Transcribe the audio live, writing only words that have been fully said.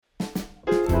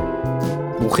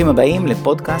ברוכים הבאים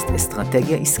לפודקאסט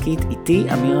אסטרטגיה עסקית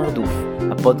איתי אמיר הרדוף,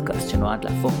 הפודקאסט שנועד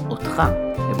להפוך אותך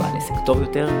לבעל עסק טוב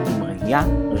יותר עם ראייה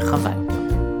רחבה יותר.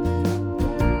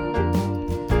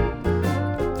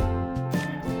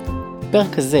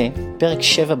 פרק הזה, פרק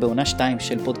 7 בעונה 2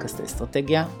 של פודקאסט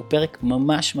האסטרטגיה, הוא פרק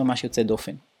ממש יוצא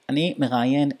דופן. אני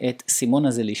מראיין את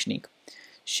סימונה זלישניק,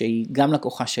 שהיא גם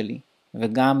לקוחה שלי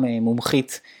וגם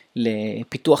מומחית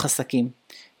לפיתוח עסקים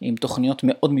עם תוכניות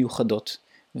מאוד מיוחדות.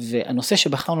 והנושא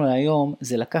שבחרנו להיום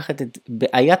זה לקחת את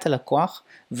בעיית הלקוח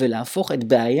ולהפוך את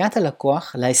בעיית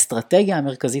הלקוח לאסטרטגיה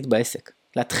המרכזית בעסק.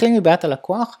 להתחיל מבעיית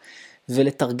הלקוח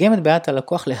ולתרגם את בעיית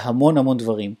הלקוח להמון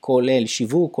דברים, כולל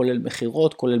שיווק, כולל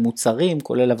מחירות, כולל מוצרים,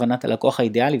 כולל הבנת הלקוח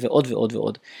האידיאלי ועוד ועוד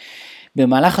ועוד.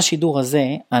 במהלך השידור הזה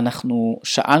אנחנו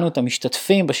שאלנו את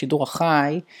המשתתפים בשידור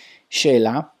החי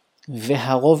שאלה,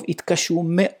 והרוב התקשו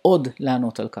מאוד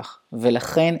לענות על כך,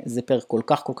 ולכן זה פרק כל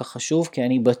כך חשוב, כי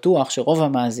אני בטוח שרוב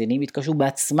המאזינים התקשו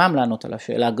בעצמם לענות על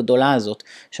השאלה הגדולה הזאת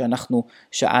שאנחנו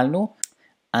שאלנו,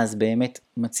 אז באמת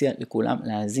מציע לכולם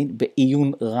להאזין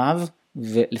בעיון רב,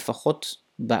 ולפחות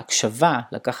בהקשבה,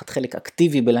 לקחת חלק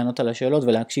אקטיבי בלענות על השאלות,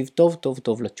 ולהקשיב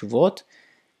טוב לתשובות,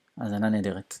 אז עונה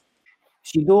נהדרת.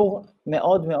 שידור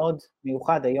מאוד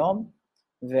מיוחד היום,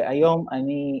 והיום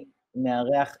אני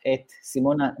מארח את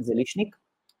סימונה זלישניק,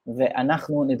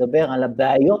 ואנחנו נדבר על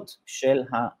הבעיות של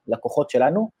הלקוחות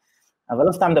שלנו, אבל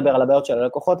לא סתם נדבר על הבעיות של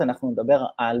הלקוחות, אנחנו נדבר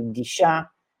על גישה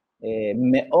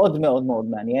מאוד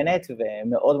מעניינת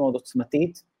ומאוד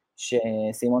עוצמתית,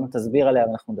 שסימונה תסביר עליה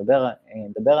ואנחנו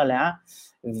נדבר עליה,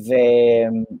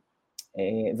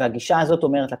 והגישה הזאת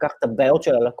אומרת לקחת את הבעיות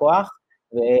של הלקוח,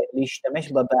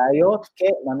 ולהשתמש בבעיות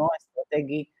כמנוע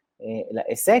אסטרטגי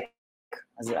לעסק.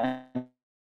 אז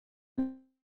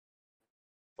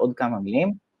עוד כמה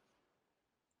מילים,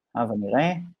 אבל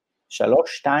נראה,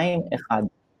 3, 2, 1,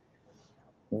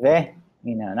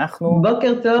 והנה אנחנו.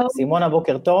 בוקר טוב. סימונה,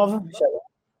 בוקר טוב. שלום.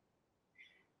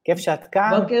 כיף שאת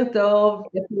כאן. בוקר טוב,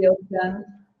 כיף להיות כאן.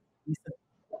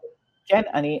 כן,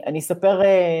 אני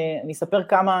אספר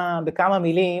בכמה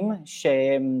מילים,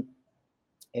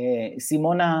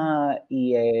 שסימונה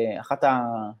היא אחת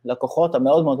הלקוחות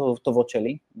המאוד טובות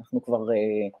שלי, אנחנו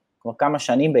כבר כמה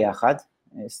שנים ביחד,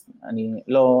 אני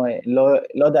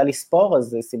לא יודע לספור,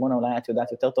 אז סימונה אולי את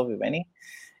יודעת יותר טוב ממני.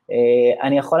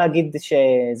 אני יכול להגיד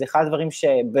שזה אחד הדברים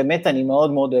שבאמת אני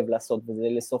מאוד אוהב לעשות, וזה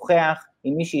לשוחח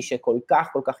עם מישהי שכל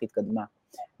כך התקדמה,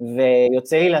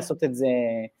 ויוצא לי לעשות את זה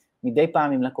מדי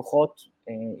פעם עם לקוחות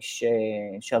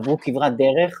שעברו כברת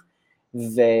דרך,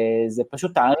 וזה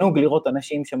פשוט תענוג לראות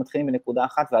אנשים שמתחילים בנקודה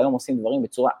אחת, והיום עושים דברים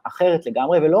בצורה אחרת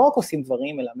לגמרי, ולא רק עושים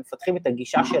דברים, אלא מפתחים את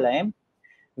הגישה שלהם,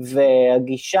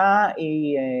 והגישה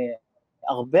היא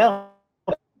הרבה,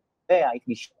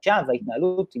 הגישה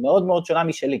וההתנהלות היא מאוד שונה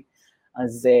משלי.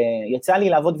 אז יצא לי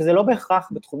לעבוד, וזה לא בהכרח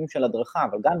בתחומים של הדרכה,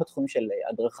 אבל גם בתחומים של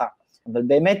הדרכה. אבל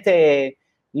באמת,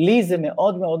 לי זה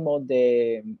מאוד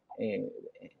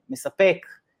מספק,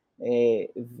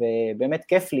 ובאמת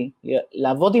כיף לי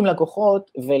לעבוד עם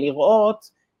לקוחות,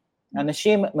 ולראות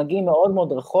אנשים מגיעים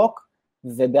מאוד רחוק,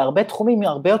 ובהרבה תחומים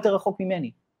הרבה יותר רחוק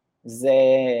ממני.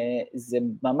 זה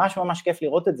ממש כיף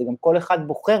לראות את זה, גם כל אחד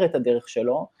בוחר את הדרך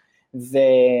שלו,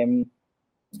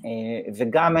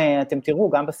 וגם אתם תראו,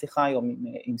 גם בשיחה היום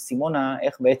עם סימונה,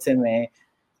 איך בעצם,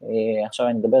 עכשיו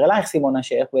אני מדבר אלייך סימונה,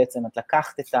 שאיך בעצם את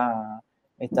לקחת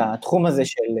את התחום הזה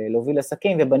של להוביל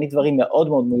עסקים, ובנית דברים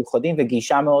מאוד מיוחדים,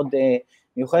 וגישה מאוד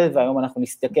מיוחדת, והיום אנחנו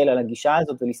נסתכל על הגישה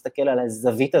הזאת, ולהסתכל על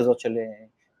הזווית הזאת של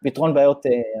פתרון בעיות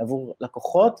עבור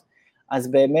לקוחות,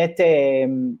 אז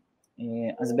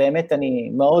באמת אני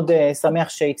מאוד שמח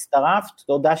שהצטרפת,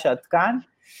 תודה שאת כאן.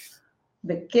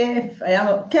 בכיף,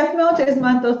 היה כיף מאוד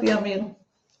שהזמנת אותי, אמיר.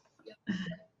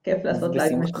 כיף לעשות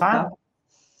לייב משותף.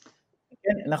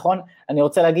 כן, נכון. אני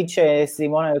רוצה להגיד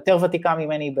שסימונה יותר ותיקה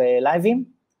ממני בלייבים,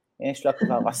 יש לה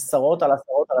כבר עשרות על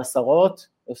עשרות,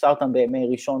 עושה אותם בימי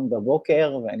ראשון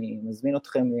בבוקר, ואני מזמין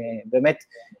אתכם באמת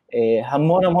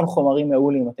המון חומרים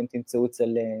מעולים, אתם תמצאו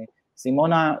אצל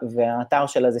סימונה, והאתר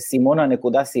שלה זה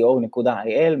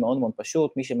simona.co.il, מאוד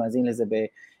פשוט, מי שמאזין לזה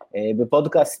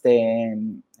בפודקאסט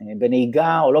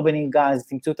בנהיגה או לא בנהיגה, אז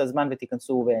תמצאו את הזמן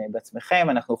ותיכנסו בעצמכם,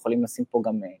 אנחנו יכולים לשים פה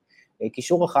גם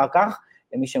קישור אחר כך,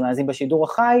 למי שמאזין בשידור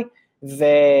החי,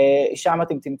 ושם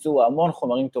אתם תמצאו המון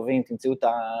חומרים טובים, תמצאו את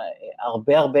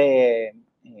הרבה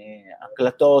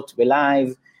הקלטות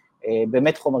בלייב,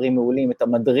 באמת חומרים מעולים, את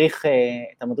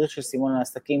המדריך של סימונה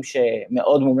לעסקים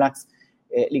שמאוד מומלץ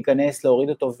להיכנס, להוריד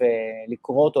אותו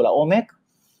ולקרוא אותו לעומק.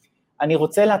 אני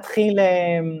רוצה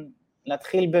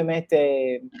להתחיל באמת,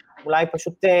 אולי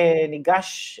פשוט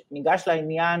ניגש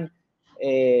לעניין,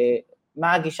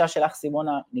 מה הגישה שלך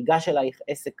סימונה, ניגש אלייך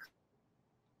עסק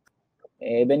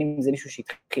בין אם זה מישהו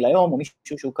שהתחיל היום, או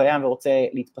מישהו שהוא קיים ורוצה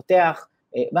להתפתח,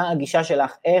 מה הגישה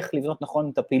שלך, איך לבנות נכון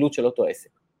את הפעילות של אותו עסק?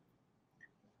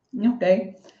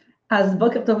 אוקיי, אז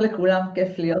בוקר טוב לכולם,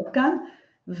 כיף להיות כאן,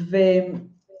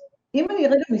 ואם אני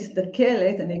רגע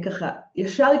מסתכלת, אני ככה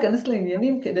ישר אכנס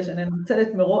לעניינים כדי שאני אנצל את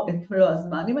מלוא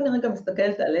הזמן. אם אני רגע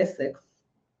מסתכלת על עסק,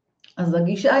 אז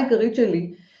הגישה העיקרית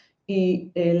שלי היא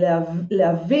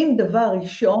להבין דבר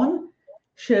ראשון,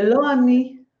 שלא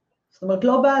אני, זאת אומרת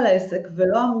לא בעל העסק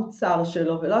ולא המוצר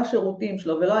שלו ולא השירותים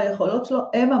שלו ולא היכולות שלו,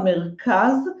 הם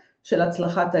המרכז של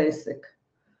הצלחת העסק.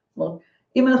 זאת אומרת,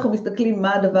 אם אנחנו מסתכלים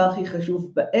מה הדבר הכי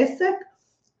חשוב בעסק,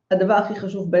 הדבר הכי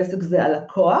חשוב בעסק זה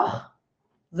הלקוח,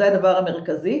 זה הדבר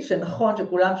המרכזי, שנכון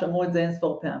שכולם שמעו את זה אין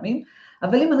ספור פעמים,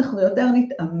 אבל אם אנחנו יותר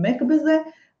נתעמק בזה,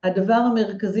 הדבר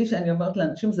המרכזי שאני אומרת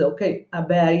לאנשים זה אוקיי,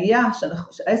 הבעיה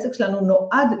שהעסק שלנו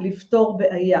נועד לפתור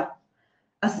בעיה.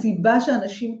 הסיבה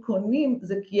שאנשים קונים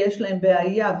זה כי יש להם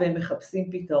בעיה והם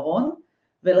מחפשים פתרון,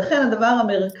 ולכן הדבר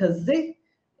המרכזי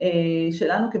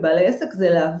שלנו כבעלי עסק זה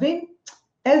להבין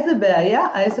איזה בעיה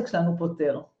העסק שלנו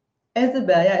פותר. איזה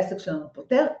בעיה העסק שלנו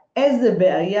פותר, איזה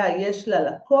בעיה יש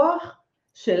ללקוח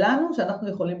שלנו שאנחנו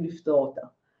יכולים לפתור אותה.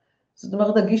 זאת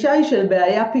אומרת, הגישה היא של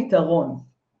בעיה פתרון.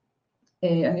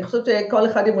 אני חושבת שכל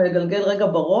אחד אם הוא יגלגל רגע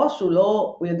בראש,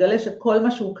 הוא יגלה שכל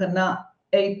מה שהוא קנה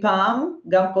אי פעם,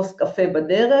 גם כוס קפה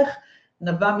בדרך,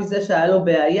 נבע מזה שהיה לו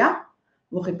בעיה,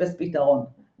 והוא חיפש פתרון.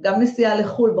 גם נסיעה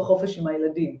לחול בחופש עם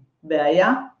הילדים,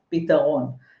 בעיה,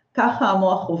 פתרון. ככה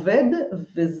המוח עובד,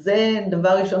 וזה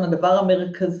דבר ראשון, הדבר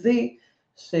המרכזי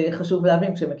שחשוב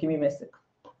להבין כשמקימים עסק.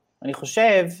 אני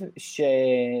חושב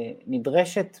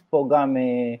שנדרשת פה גם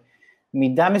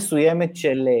מידה מסוימת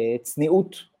של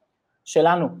צניעות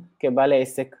שלנו כבעלי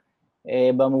עסק,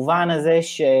 במובן הזה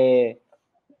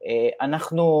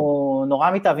שאנחנו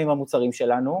נורא מתאהבים במוצרים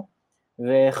שלנו,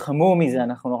 וחמור מזה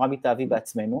אנחנו נורא מתאהבים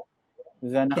בעצמנו,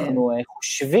 ואנחנו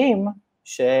חושבים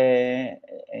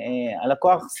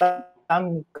שהלקוח שם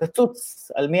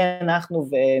קצוץ על מי אנחנו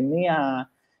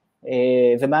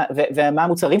ומה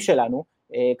המוצרים שלנו,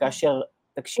 כאשר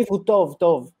תקשיבו טוב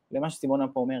טוב למה שסימונה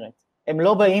פה אומרת, הם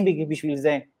לא באים בשביל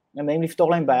זה, הם באים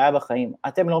לפתור להם בעיה בחיים,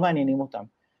 אתם לא מעניינים אותם.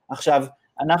 עכשיו,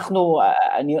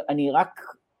 אני רק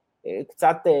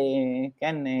קצת,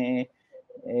 כן,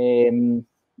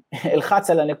 אלחץ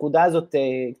על הנקודה הזאת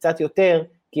קצת יותר,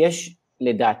 כי יש,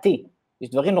 לדעתי, יש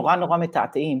דברים נורא נורא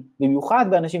מתעתעים, במיוחד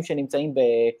באנשים שנמצאים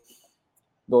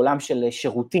בעולם של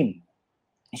שירותים.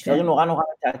 יש דברים נורא נורא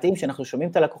מתעתעים, שאנחנו שומעים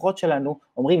את הלקוחות שלנו,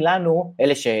 אומרים לנו,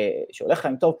 אלה שהולך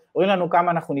להם טוב, אומרים לנו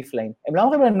כמה אנחנו נפלאים. הם לא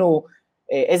אומרים לנו,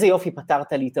 איזה יופי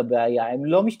פתרת לי את הבעיה, הם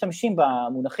לא משתמשים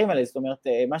במונחים האלה, זאת אומרת,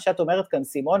 מה שאת אומרת כאן,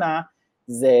 סימונה,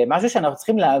 זה משהו שאנחנו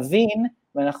צריכים להבין,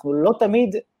 ואנחנו לא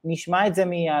תמיד נשמע את זה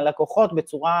מהלקוחות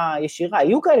בצורה ישירה,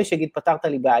 היו כאלה שיגיד, פתרת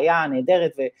לי בעיה,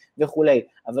 נהדרת וכו',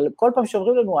 אבל כל פעם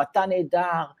שאומרים לנו, אתה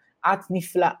נהדר, את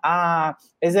נפלאה,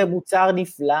 איזה מוצר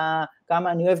נפלא,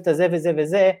 כמה אני אוהבת זה וזה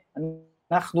וזה,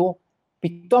 אנחנו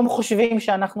פתאום חושבים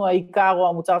שאנחנו העיקר או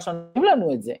המוצר שנותנים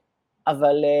לנו את זה,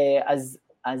 אבל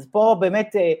אז פה באמת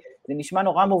זה נשמע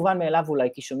נורא מובן מאליו אולי,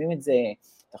 כי שומעים את זה,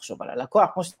 תחשוב על הלקוח,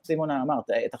 כמו שסימונה אמרת,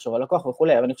 תחשוב על הלקוח וכו',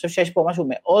 אבל אני חושב שיש פה משהו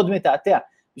מאוד מתעתע,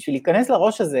 בשביל להיכנס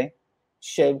לראש הזה,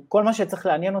 שכל מה שצריך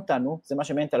לעניין אותנו, זה מה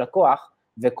שמעניין את הלקוח,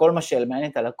 וכל מה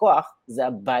שמעניין את הלקוח, זה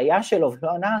הבעיה שלו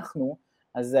ולא אנחנו,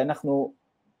 אז אנחנו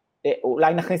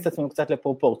אולי נכניס את עצמנו קצת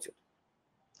לפרופורציות.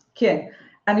 כן,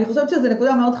 אני חושבת שזו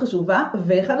נקודה מאוד חשובה,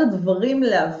 ואחד הדברים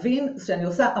להבין שאני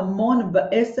עושה המון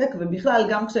בעסק, ובכלל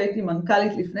גם כשהייתי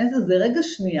מנכ"לית לפני זה, זה רגע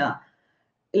שנייה,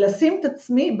 לשים את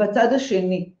עצמי בצד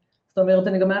השני. זאת אומרת,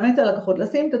 אני גם מלמדת על לקוחות,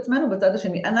 לשים את עצמנו בצד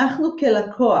השני. אנחנו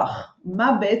כלקוח,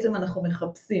 מה בעצם אנחנו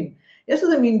מחפשים? יש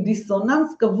איזה מין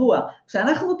דיסוננס קבוע.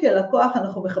 כשאנחנו כלקוח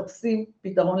אנחנו מחפשים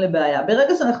פתרון לבעיה.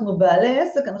 ברגע שאנחנו בעלי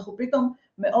עסק, אנחנו פתאום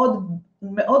מאוד,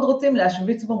 מאוד רוצים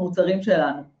להשוויץ במוצרים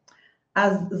שלנו.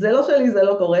 אז זה לא שלי, זה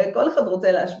לא קורה, כל אחד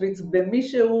רוצה להשוויץ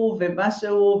במישהו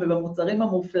ומשהו ובמוצרים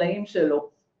המופלאים שלו.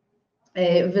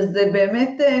 וזה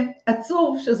באמת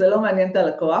עצוב שזה לא מעניין את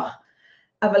הלקוח,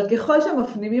 אבל ככל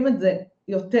שמפנימים את זה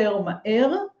יותר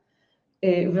מהר,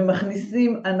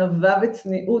 ומכניסים ענווה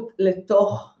וצניעות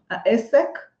לתוך העסק,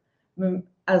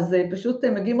 אז פשוט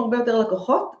מגיעים הרבה יותר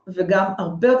לקוחות, וגם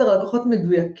הרבה יותר לקוחות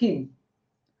מדויקים.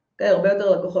 הרבה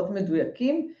יותר לקוחות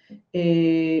מדויקים,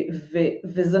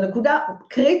 וזו נקודה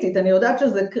קריטית, אני יודעת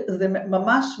שזה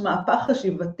ממש מהפך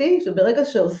חשיבתי, שברגע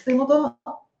שעושים אותו,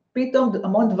 פתאום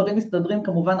המון דברים מסתדרים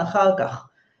כמובן אחר כך.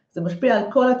 זה משפיע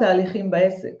על כל התהליכים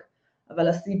בעסק, אבל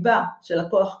הסיבה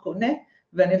שלקוח קונה,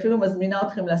 ואני אפילו מזמינה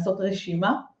אתכם לעשות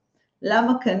רשימה,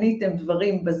 למה קניתם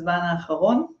דברים בזמן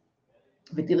האחרון,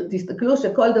 ותסתכלו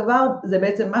שכל דבר זה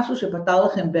בעצם משהו שפתר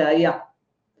לכם בעיה.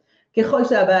 ככל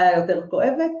שהבעיה יותר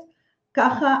כואבת,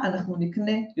 ככה אנחנו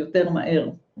נקנה יותר מהר.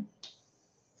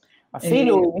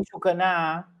 אפילו מישהו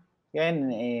קנה, כן,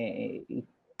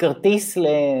 כרטיס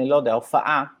לא יודע,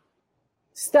 הופעה,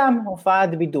 סתם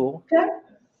הופעת בידור, כן.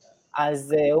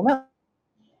 אז הוא אומר,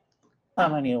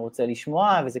 אני רוצה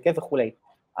לשמוע, וזה כיף וכולי.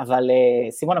 אבל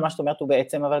סימונה, מה שאת אומרת, הוא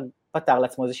בעצם אבל פתר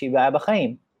לעצמו איזושהי בעיה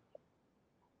בחיים,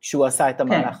 כשהוא עשה את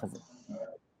המהלך הזה.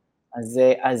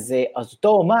 אז אותו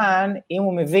אומן, אם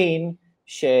הוא מבין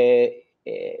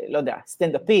לא יודע,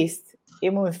 סטנדאפיסט,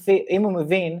 אם הוא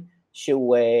מבין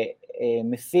שהוא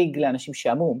מפיג לאנשים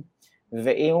שעמום,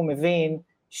 ואם הוא מבין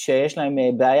שיש להם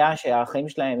בעיה שהחיים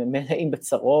שלהם הם מלאים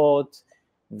בצרות,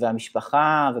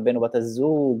 והמשפחה, ובן ובת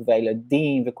הזוג,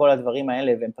 והילדים, וכל הדברים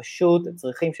האלה, והם פשוט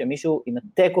צריכים שמישהו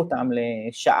ינתק אותם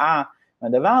לשעה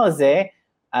מהדבר הזה,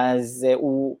 אז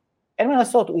אין מה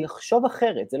לעשות, הוא יחשוב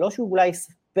אחרת, זה לא שהוא אולי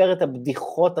יספר את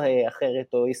הבדיחות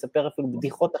אחרת, או יספר אפילו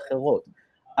בדיחות אחרות,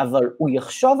 אבל הוא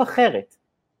יחשוב אחרת.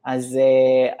 אז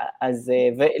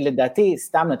ולדעתי,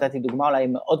 סתם נתתי דוגמה אולי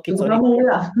מאוד קיצונית,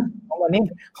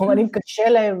 אומנים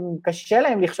קשה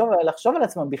להם לחשוב על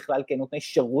עצמם בכלל, כנותני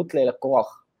שירות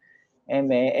ללקוח, הם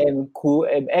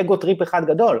אגו טריפ אחד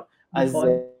גדול, אז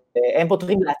הם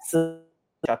פותרים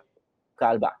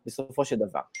שהקהל בא, בסופו של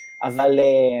דבר,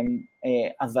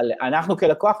 אבל אנחנו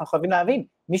כלקוח, אנחנו חייבים להבין,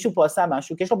 מישהו פה עשה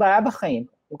משהו, כי יש לו בעיה בחיים,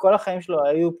 וכל החיים שלו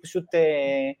היו פשוט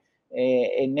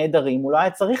נהדרים, הוא לא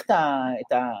היה צריך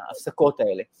את ההפסקות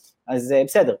האלה, אז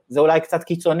בסדר, זה אולי קצת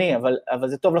קיצוני, אבל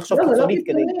זה טוב לחשוב קיצונית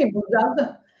כדי...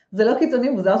 זה לא קיצוני,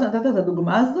 מוזר שנתת את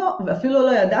הדוגמה הזו, ואפילו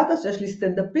לא ידעת שיש לי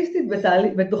סטנדאפיסטית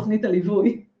בתוכנית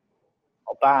הליווי.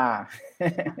 הופה.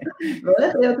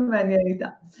 והולך להיות מעניין איתה.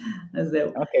 אז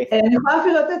זהו. אני יכולה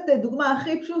אפילו לתת דוגמה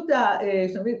הכי פשוטה,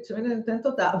 שמינה נותנת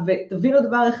אותה, ותבינו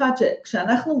דבר אחד,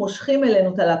 שכשאנחנו מושכים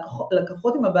אלינו את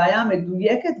הלקוחות עם הבעיה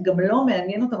המדויקת, גם לא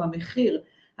מעניין אותם המחיר.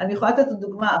 אני יכולה לתת את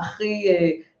הדוגמה הכי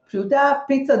פשוטה,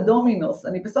 פיצה דומינוס.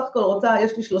 אני בסך הכל רוצה,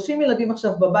 יש לי 30 ילדים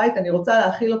עכשיו בבית, אני רוצה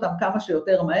להאכיל אותם כמה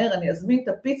שיותר מהר, אני אזמין את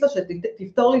הפיצה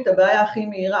שתפתור לי את הבעיה הכי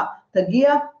מהירה.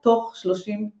 תגיע תוך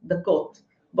 30 דקות.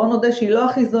 בוא נודה שהיא לא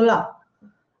הכי זולה,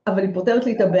 אבל היא פותרת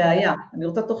לי את הבעיה, אני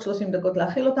רוצה תוך 30 דקות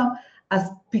להכיל אותם,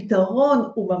 אז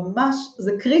פתרון הוא ממש,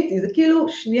 זה קריטי, זה כאילו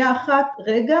שנייה אחת,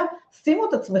 רגע, שימו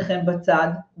את עצמכם בצד,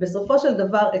 בסופו של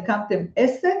דבר הקמתם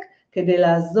עסק כדי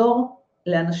לעזור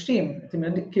לאנשים, אתם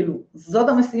יודעים, כאילו, זאת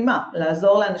המשימה,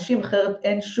 לעזור לאנשים, אחרת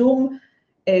אין שום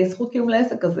זכות קיום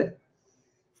לעסק הזה.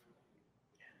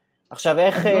 עכשיו,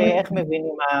 איך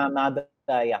מבינים מה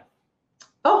הבעיה?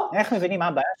 איך מבינים מה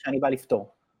הבעיה שאני בא לפתור?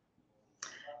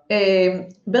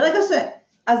 ברגע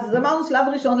אז אמרנו שלב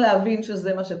ראשון להבין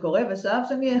שזה מה שקורה, ושלב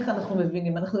שני איך אנחנו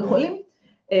מבינים, אנחנו יכולים,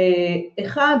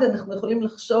 אנחנו יכולים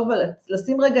לחשוב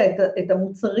לשים רגע את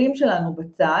המוצרים שלנו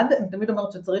בצד, אני תמיד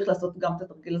אומרת שצריך לעשות גם את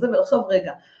התרגיל הזה, ולחשוב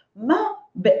רגע, מה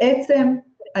בעצם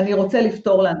אני רוצה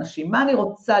לפתור לאנשים, מה אני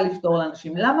רוצה לפתור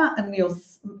לאנשים,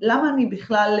 למה אני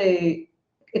בכלל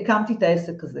הקמתי את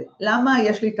העסק הזה, למה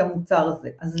יש לי את המוצר הזה,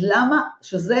 אז למה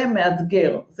שזה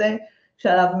מאתגר, זה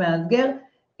שלב מאתגר,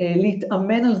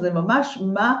 להתאמן על זה ממש,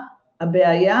 מה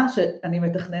הבעיה שאני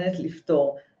מתכננת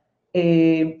לפתור.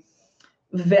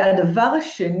 והדבר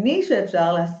השני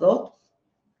שאפשר לעשות,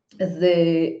 זה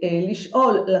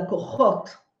לשאול לקוחות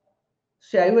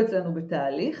שהיו אצלנו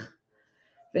בתהליך,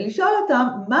 ולשאול אותם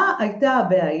מה הייתה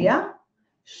הבעיה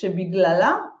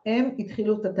שבגללה הם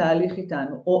התחילו את התהליך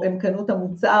איתנו, או הם קנו את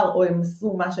המוצר, או הם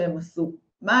עשו מה שהם עשו.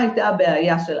 מה הייתה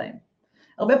הבעיה שלהם?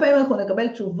 הרבה פעמים אנחנו נקבל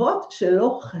תשובות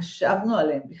שלא חשבנו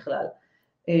עליהן בכלל,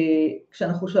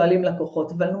 כשאנחנו שואלים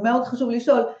לקוחות, אבל מאוד חשוב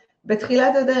לשאול,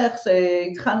 בתחילת הדרך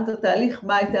שהתחלנו את התהליך,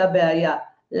 מה הייתה הבעיה?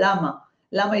 למה?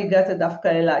 למה הגעת דווקא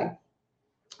אליי?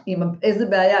 איזה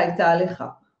בעיה הייתה לך,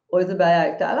 או איזה בעיה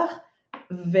הייתה לך?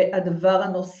 והדבר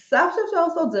הנוסף שאפשר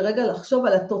לעשות זה רגע לחשוב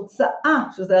על התוצאה,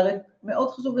 שזה הרי מאוד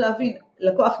חשוב להבין,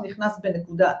 לקוח נכנס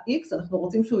בנקודה X, אנחנו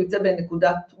רוצים שהוא יצא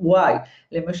בנקודת Y,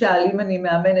 למשל אם אני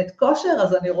מאמנת כושר,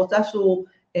 אז אני רוצה שהוא,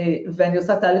 ואני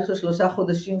עושה תהליך של 3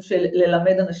 חודשים של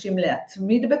ללמד אנשים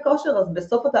להתמיד בכושר, אז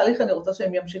בסוף התהליך אני רוצה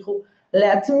שהם ימשיכו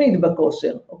להתמיד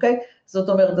בכושר, אוקיי? זאת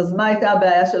אומרת, אז מה הייתה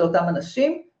הבעיה של אותם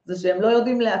אנשים? זה שהם לא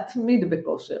יודעים להתמיד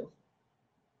בכושר,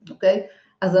 אוקיי?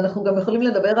 אז אנחנו גם יכולים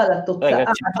לדבר על התוצאה.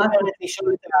 רגע,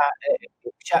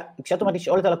 כשאת אומרת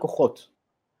לשאול את הלקוחות,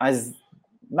 אז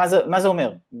מה זה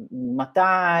אומר?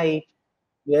 מתי,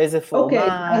 באיזה פורמט?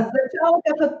 אוקיי, אז אפשר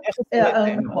לקחת,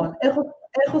 נכון,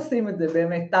 איך עושים את זה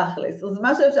באמת, תכלס? אז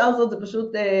מה שאפשר לעשות זה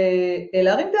פשוט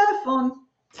להרים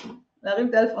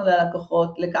טלפון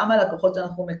ללקוחות, לכמה לקוחות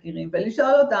שאנחנו מכירים,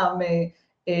 ולשאול אותם,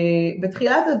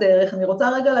 בתחילת הדרך, אני רוצה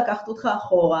רגע לקחת אותך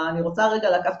אחורה, אני רוצה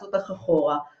רגע לקחת אותך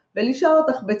אחורה, ולשאול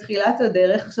אותך בתחילת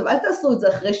הדרך, עכשיו אל תעשו את זה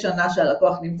אחרי שנה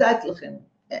שהלקוח נמצא אצלכם,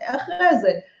 אחרי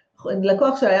זה,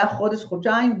 לקוח שהיה חודש,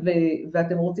 חודשיים,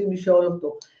 ואתם רוצים לשאול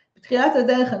אותו. בתחילת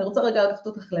הדרך אני רוצה רגע לקחת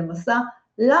אותך למסע,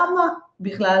 למה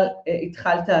בכלל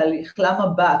התחלת תהליך, למה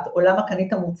באת, או למה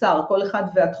קנית מוצר, כל אחד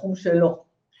והתחום שלו.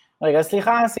 רגע,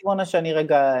 סליחה סימונה שאני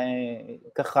רגע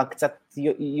ככה קצת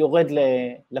יורד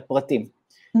לפרטים.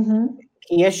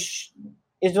 כי יש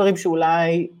דברים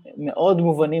שאולי מאוד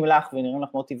מובנים לך ונראים לך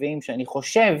מאוד טבעיים, שאני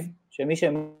חושב שמי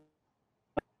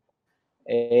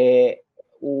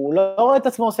הוא לא רואה את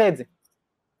עצמו עושה את זה.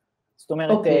 זאת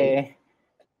אומרת,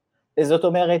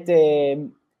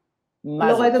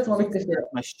 לא רואה את עצמו מתקשר.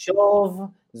 משוב,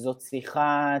 זאת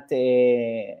שיחת,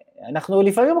 אנחנו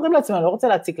לפעמים אומרים לעצמנו, אני לא רוצה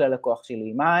להציק ללקוח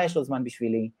שלי, מה יש לו זמן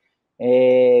בשבילי?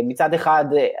 מצד אחד,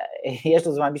 יש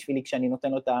לו זמן בשבילי כשאני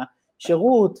נותן לו את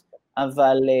השירות,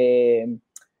 אבל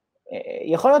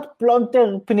יכול להיות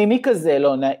פלונטר פנימי כזה,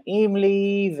 לא נעים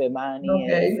לי, ומה אני,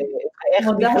 איך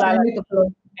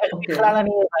בכלל אני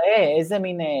אראה, איזה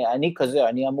מין, אני כזה,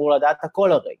 אני אמור לדעת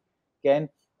הכל הרי, כן?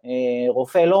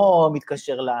 רופא לא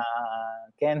מתקשר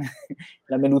כן,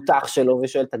 למנותח שלו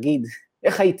ושואל, תגיד,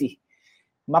 איך הייתי?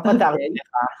 מה פתרתי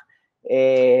לך?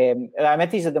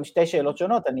 האמת היא שזה גם שתי שאלות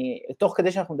שונות, תוך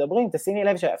כדי שאנחנו מדברים, תשימי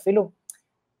לב שאפילו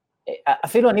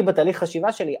אני בתהליך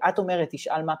חשיבה שלי, את אומרת,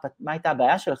 תשאל מה הייתה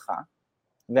הבעיה שלך,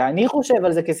 ואני חושב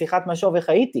על זה כשיחת משוב, איך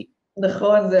הייתי?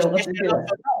 נכון, זהו, רציתי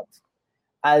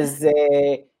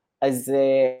אז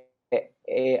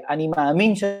אני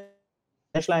מאמין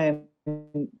שיש להם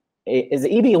איזו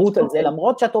אי בהירות על זה,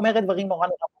 למרות שאת אומרת דברים נורא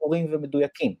נורא ברורים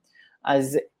ומדויקים.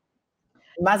 אז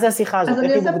מה זה השיחה הזאת?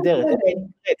 איך היא מוגדרת?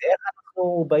 איך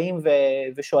אנחנו באים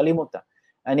ושואלים אותה?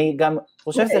 אני גם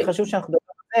חושב שזה חשוב שאנחנו מדברים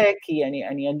על זה, כי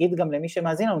אני אגיד גם למי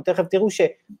שמאזין לנו, תכף תראו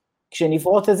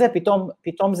שכשנפרוץ את זה,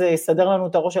 פתאום זה יסדר לנו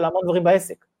את הראש של המון דברים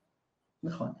בעסק.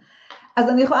 נכון. אז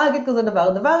אני יכולה להגיד כזה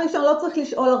דבר ראשון לא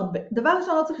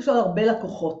צריך לשאול הרבה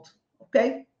לקוחות,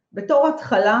 אוקיי? בתור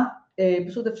התחלה,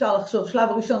 פשוט אפשר לחשוב, שלב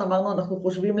ראשון אמרנו, אנחנו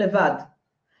חושבים לבד.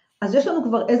 אז יש לנו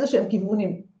כבר איזה שהם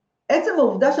כיוונים. עצם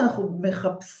העובדה שאנחנו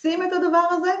מחפשים את הדבר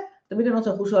הזה, תמיד אומרת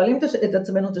שאנחנו שואלים את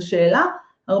עצמנו את השאלה,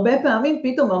 הרבה פעמים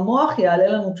פתאום המוח יעלה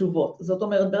לנו תשובות. זאת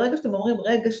אומרת, ברגע שאתם אומרים,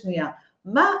 רגע שנייה,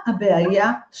 מה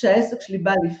הבעיה שהעסק שלי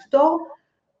בא לפתור?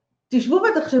 תשבו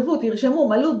ותחשבו, תרשמו,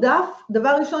 מלאו דף,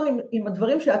 דבר ראשון עם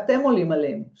הדברים שאתם עולים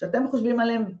עליהם, שאתם חושבים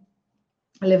עליהם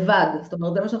לבד, זאת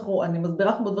אומרת, זה מה אני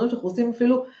מסבירה לכם בדברים שאנחנו עושים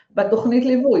אפילו בתוכנית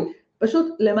ליווי,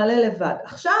 פשוט למלא לבד.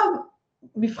 עכשיו,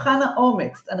 מבחן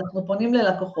האומץ, אנחנו פונים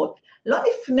ללקוחות, לא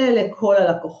נפנה לכל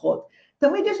הלקוחות,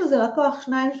 תמיד יש איזה לקוח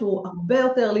שניים שהוא הרבה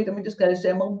יותר לי, תמיד יש כאלה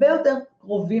שהם הרבה יותר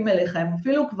קרובים אליך, הם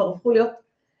אפילו כבר הפכו להיות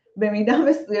במידה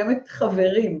מסוימת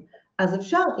חברים, אז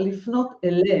אפשר לפנות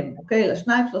אליהם, אוקיי,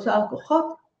 לשניים, שלושה לקוחות,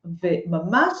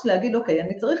 וממש להגיד, אוקיי,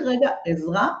 אני צריך רגע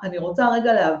עזרה, אני רוצה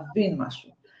רגע להבין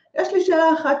משהו. יש לי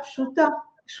שאלה אחת פשוטה,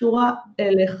 קשורה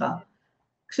אליך.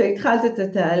 כשהתחלת את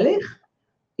התהליך,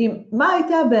 מה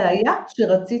הייתה הבעיה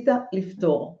שרצית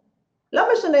לפתור? לא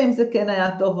משנה אם זה כן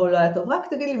היה טוב או לא היה טוב, רק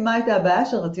תגיד לי מה הייתה הבעיה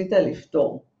שרצית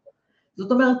לפתור.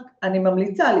 זאת אומרת, אני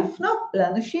ממליצה לפנות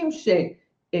לאנשים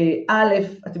א',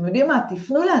 אתם יודעים מה,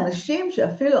 תפנו לאנשים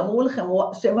שאפילו אמרו לכם,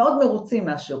 שהם מאוד מרוצים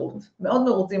מהשירות, מאוד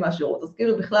מרוצים מהשירות, אז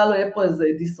כאילו בכלל לא יהיה פה איזה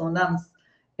דיסוננס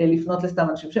לפנות לסתם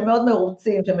אנשים, שהם מאוד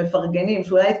מרוצים, שהם מפרגנים,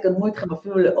 שאולי יתקדמו איתכם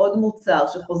אפילו לעוד מוצר,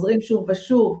 שחוזרים שוב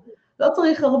ושוב, לא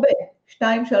צריך הרבה, 2-3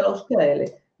 כאלה,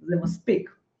 זה מספיק,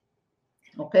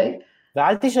 אוקיי?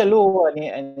 ואל תשאלו,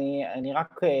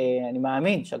 אני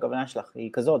מאמין שהכוונה שלך היא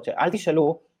כזאת, שאל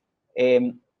תשאלו,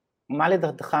 מה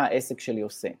לדעתך העסק שלי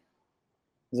עושה?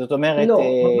 זאת אומרת, לא,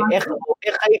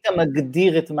 איך היית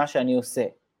מגדיר את מה שאני עושה?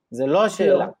 זה לא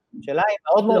השאלה, השאלה היא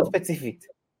מאוד מאוד ספציפית.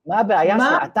 מה הבעיה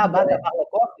שאתה בא דבר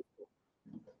לקוח?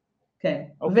 כן,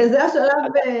 וזה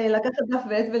השלב לקחת דף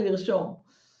ועט ולרשום.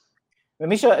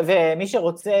 ומי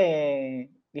שרוצה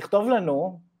לכתוב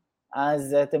לנו,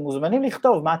 אז אתם מוזמנים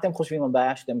לכתוב מה אתם חושבים על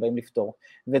בעיה שאתם באים לפתור.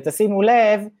 ותשימו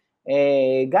לב,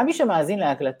 גם מי שמאזין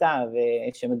להקלטה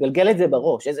ושמגלגל את זה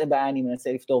בראש, איזה בעיה אני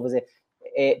מנסה לפתור וזה,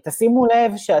 תשימו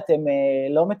לב שאתם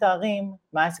לא מתארים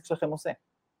מה העסק שלכם עושה.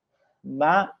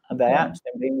 מה הבעיה שאתם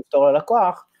באים לפתור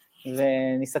ללקוח,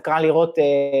 ואני סקרן לראות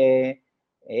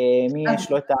מי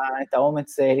יש לו את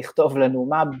האומץ לכתוב לנו,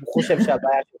 מה הוא חושב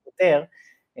שהבעיה שפותר,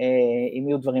 אם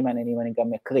יהיו דברים מעניינים אני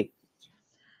גם אקריא.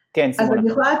 כן, סימונה. אז אני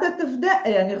יכולה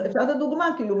אפשר לתת דוגמה,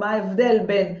 כאילו מה ההבדל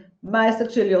בין מה העסק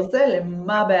שלי עושה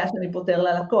למה הבעיה שאני פותר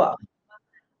ללקוח.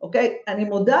 אוקיי? אני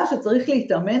מודה שצריך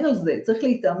להתאמן על זה, צריך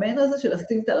להתאמן על זה של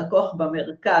לשים את הלקוח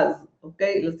במרכז,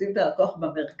 אוקיי? לשים את הלקוח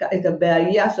במרכז, את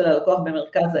הבעיה של הלקוח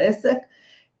במרכז העסק.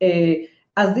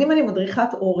 אז אם אני מדריכת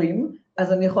הורים,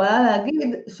 אז אני יכולה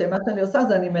להגיד שמה שאני עושה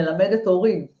זה אני מלמדת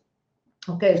הורים.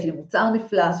 אוקיי, יש לי מוצר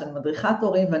נפלא של מדריכת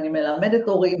הורים, ואני מלמדת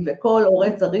הורים, וכל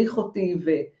הורה צריך אותי,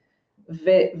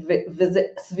 וזה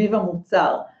סביב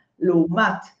המוצר.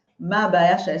 לעומת מה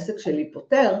הבעיה שהעסק שלי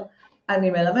פותר,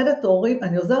 אני מלמדת הורים,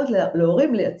 אני עוזרת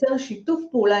להורים לייצר שיתוף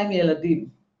פעולה עם ילדים,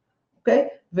 אוקיי?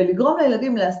 ולגרום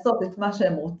לילדים לעשות את מה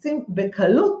שהם רוצים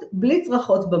בקלות, בלי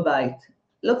צרחות בבית.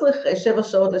 לא צריך 7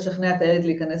 שעות לשכנע את הילד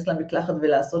להיכנס למקלחת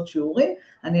ולעשות שיעורים,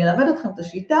 אני אלמד אתכם את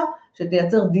השיטה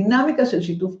שתייצר דינמיקה של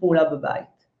שיתוף פעולה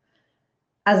בבית.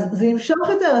 אז זה ימשוך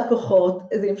את הלקוחות,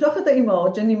 זה ימשוך את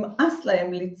האימהות שנמאס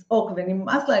להם לצעוק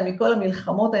ונמאס להם מכל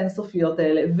המלחמות האינסופיות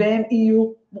האלה, והן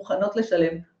יהיו מוכנות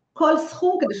לשלם כל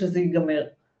סכום כדי שזה ייגמר.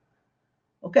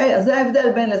 אוקיי? אז זה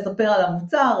ההבדל בין לספר על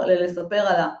המוצר ללספר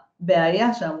על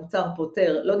הבעיה שהמוצר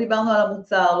פותר. לא דיברנו על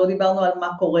המוצר, לא דיברנו על מה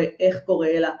קורה, איך קורה,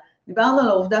 אלא דיברנו על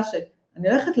העובדה שאני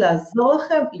הולכת לעזור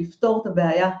לכם לפתור את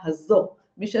הבעיה הזו.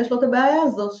 מי שיש לו את הבעיה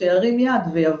הזו, שירים יד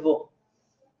ויבוא.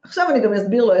 עכשיו אני גם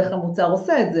אסביר לו איך המוצר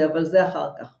עושה את זה, אבל זה אחר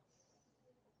כך.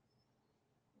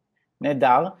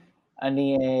 נהדר.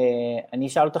 אני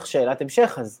אשאל אותך שאלת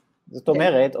המשך, אז זאת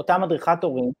אומרת, אותה מדריכת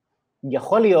הורים,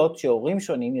 יכול להיות שהורים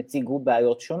שונים יציגו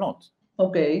בעיות שונות.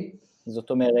 אוקיי.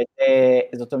 זאת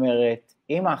אומרת,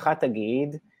 אם האחת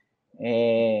תגיד,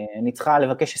 אני צריכה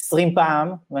לבקש 20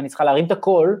 פעם, ואני צריכה להרים את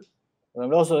הכל,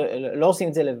 והם לא עושים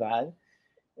את זה לבד,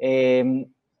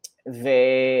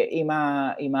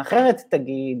 ואם האחרת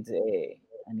תגיד,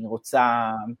 אני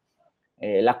רוצה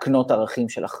להקנות ערכים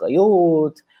של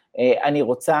אחריות, אני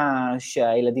רוצה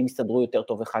שהילדים יסתדרו יותר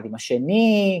טוב אחד עם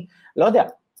השני, לא יודע.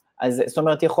 אז זאת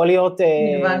אומרת, יכול להיות...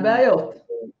 מגוון בעיות.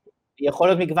 יכול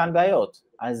להיות מגוון בעיות.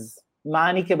 אז מה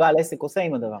אני כבעל עסק עושה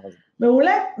עם הדבר הזה?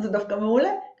 מעולה, זה דווקא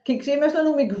מעולה. כי כשאם יש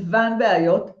לנו מגוון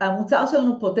בעיות, המוצר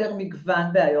שלנו פותר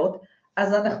מגוון בעיות,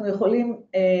 אז אנחנו יכולים,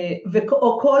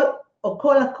 או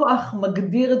כל לקוח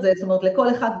מגדיר את זה, זאת אומרת, לכל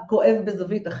אחד כואב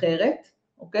בזווית אחרת,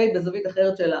 אוקיי? בזווית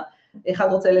אחרת שלה.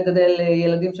 אחד רוצה לגדל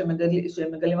ילדים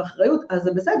שמגלים אחריות, אז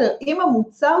זה בסדר. אם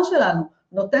המוצר שלנו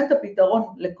נותן את הפתרון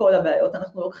לכל הבעיות,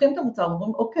 אנחנו לוקחים את המוצר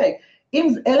ואומרים, אוקיי,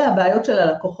 אם אלה הבעיות של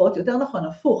הלקוחות, יותר נכון,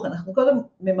 הפוך, אנחנו קודם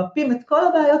ממפים את כל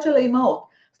הבעיות של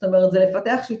האימהות. זאת אומרת, זה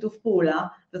לפתח שיתוף פעולה,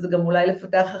 וזה גם אולי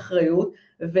לפתח אחריות,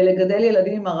 ולגדל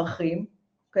ילדים עם ערכים,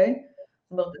 אוקיי?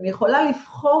 זאת אומרת, אני יכולה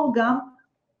לבחור גם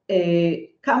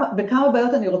בכמה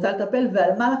בעיות אני רוצה לטפל,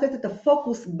 ועל מה לתת את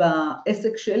הפוקוס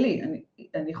בעסק שלי.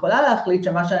 אני יכולה להחליט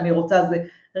שמה שאני רוצה זה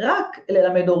רק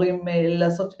ללמד הורים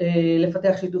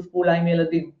לפתח שיתוף פעולה עם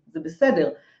ילדים, זה בסדר.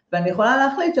 ואני יכולה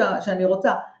להחליט שאני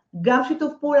רוצה גם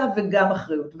שיתוף פעולה וגם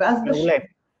אחריות. ואז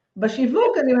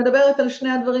בשיווק אני מדברת על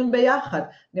שני הדברים ביחד.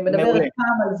 אני מדברת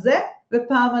פעם על זה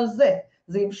ופעם על זה.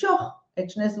 זה ימשוך את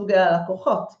שני סוגי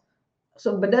הלקוחות.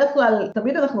 עכשיו, בדרך כלל,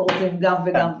 תמיד אנחנו רוצים גם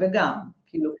וגם וגם,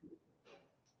 כאילו,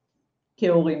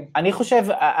 כהורים. אני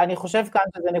חושב כאן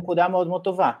שזו נקודה מאוד מאוד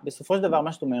טובה. בסופו של דבר,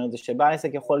 מה שאת אומרת, זה שבעל עסק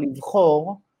יכול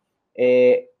לבחור,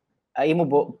 האם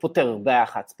הוא פותר בעיה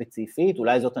אחת ספציפית,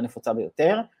 אולי זאת הנפוצה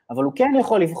ביותר, אבל הוא כן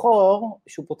יכול לבחור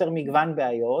שהוא פותר מגוון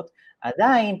בעיות,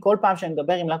 עדיין, כל פעם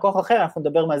שנדבר עם לקוח אחר, אנחנו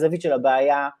נדבר מהזווית של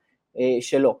הבעיה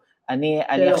שלו. אני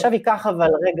עכשיו אקח אבל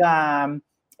רגע,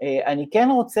 אני כן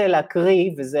רוצה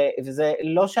להקריא, וזה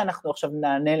לא שאנחנו עכשיו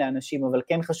נענה לאנשים, אבל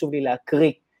כן חשוב לי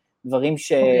להקריא דברים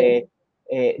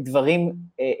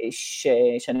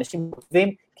שאנשים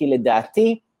כותבים, כי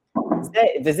לדעתי,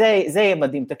 וזה יהיה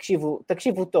מדהים,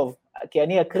 תקשיבו טוב, כי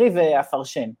אני אקריא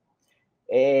ואפרשן.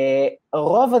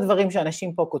 רוב הדברים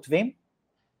שאנשים פה כותבים,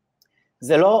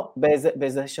 זה לא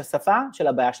באיזו שפה של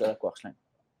הבעיה של הלקוח שלהם.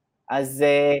 אז,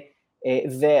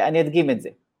 ואני אדגים את זה.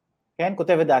 כן,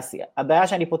 כותבת דסי, הבעיה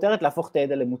שאני פותרת להפוך את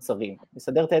הידע למוצרים,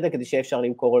 לסדר את הידע כדי שאפשר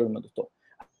למכור או ללמד אותו.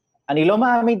 אני לא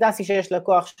מאמין, דסי, שיש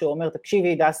לקוח שאומר,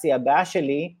 תקשיבי, דסי, הבעיה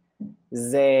שלי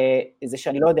זה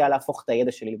שאני לא יודע להפוך את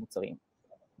הידע שלי למוצרים.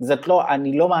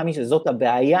 אני לא מאמין שזאת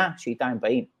הבעיה שאיתה הם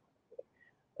באים.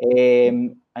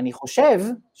 אני חושב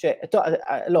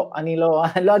אני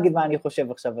לא אגיד מה אני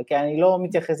חושב עכשיו, כי אני לא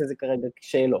מתייחס לזה כרגע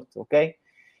כשאלות, אוקיי?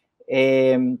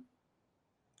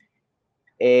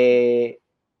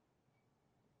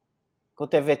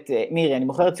 כותבת מירי, אני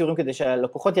מוכרת ציורים כדי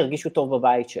שהלקוחות ירגישו טוב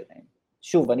בבית שלהם.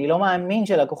 שוב, אני לא מאמין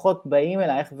שלקוחות באים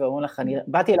אלייך ואומרים לך, אני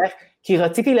באתי אלייך כי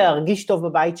רציתי להרגיש טוב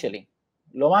בבית שלי.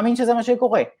 לא מאמין שזה מה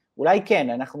שקורה. אולי כן,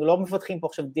 אנחנו לא מפתחים פה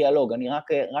עכשיו דיאלוג, אני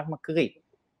רק מקריא.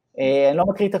 אני לא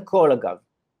מקריא את הכל אגב.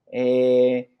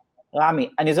 רמי,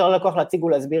 אני עוזר ללקוח להציג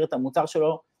ולהסביר את המוצר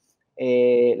שלו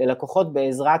ללקוחות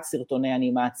בעזרת סרטוני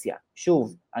אנימציה.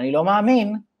 שוב, אני לא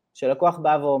מאמין שלקוח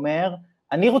בא ואומר,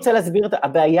 אני רוצה להסביר את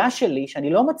הבעיה שלי, שאני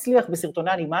לא מצליח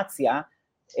בסרטוני אנימציה,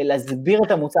 להסביר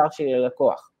את המוצר שלי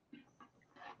ללקוח.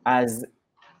 אז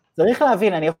צריך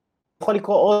להבין, אני יכול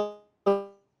לקרוא עוד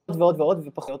ועוד ועוד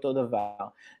ופחות אותו דבר.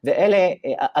 ואלה,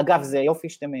 אגב, זה יופי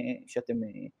שאתם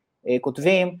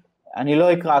כותבים, אני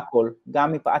לא אקרא הכל,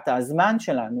 גם מפאת הזמן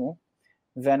שלנו,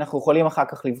 ואנחנו יכולים אחר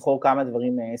כך לבחור כמה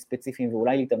דברים ספציפיים,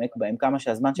 ואולי להתעמק בהם, כמה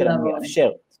שהזמן שלנו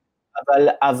יאפשר.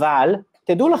 אבל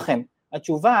תדעו לכם,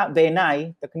 התשובה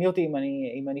בעיניי, תקני אותי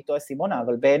אם אני טועה סימונה,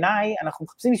 אבל בעיניי אנחנו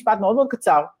מחפשים משפט מאוד מאוד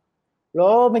קצר,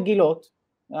 לא מגילות,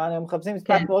 אנחנו מחפשים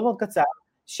משפט מאוד מאוד קצר,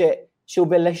 שהוא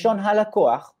בלשון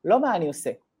הלקוח, לא מה אני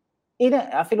עושה.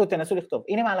 הנה, אפילו תנסו לכתוב,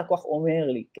 הנה מה הלקוח אומר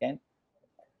לי, כן?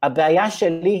 הבעיה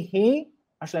שלי היא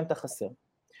השלמת החסר.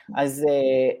 אז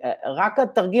רק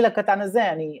התרגיל הקטן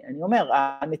הזה, אני אומר,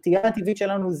 הנטייה הטבעית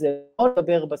שלנו זה לא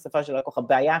לדבר בשפה של הלקוח,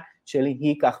 הבעיה שלי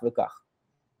היא כך וכך.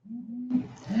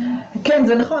 כן,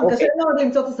 זה נכון, קשה מאוד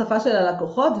למצוא את השפה של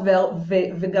הלקוחות,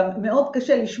 וגם מאוד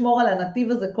קשה לשמור על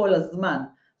הנתיב הזה כל הזמן.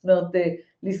 זאת אומרת,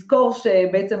 לזכור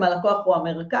שבעצם הלקוח הוא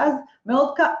המרכז,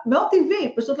 מאוד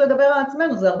טבעי, פשוט לדבר על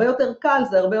עצמנו, זה הרבה יותר קל,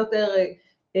 זה הרבה יותר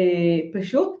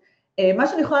פשוט. מה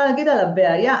שאני יכולה להגיד על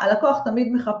הבעיה, הלקוח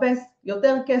תמיד מחפש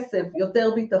יותר כסף,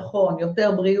 יותר ביטחון,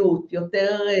 יותר בריאות,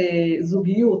 יותר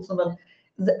זוגיות, זאת אומרת,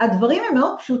 הדברים הם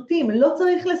מאוד פשוטים, לא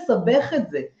צריך לסבך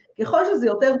את זה. ככל שזה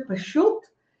יותר פשוט,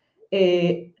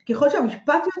 ככל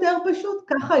שהמשפט יותר פשוט,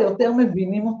 ככה יותר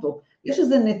מבינים אותו. יש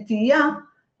איזו נטייה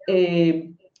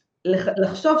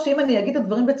לחשוב שאם אני אגיד את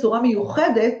הדברים בצורה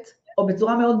מיוחדת, או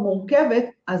בצורה מאוד מורכבת,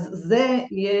 אז זה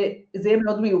יהיה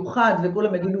מאוד מיוחד,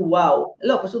 וכולם יגידו וואו.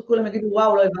 לא, פשוט כולם יגידו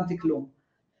וואו, לא הבנתי כלום.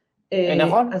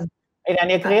 נכון?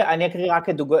 אני אקריא רק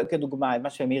כדוגמה, את מה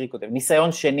שמירי כותב,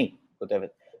 ניסיון שני כותבת.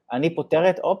 אני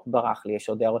פותרת, ברח לי, יש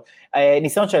עוד הערות.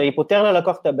 ניסיון שלי, אני פותר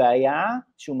ללקוח את הבעיה,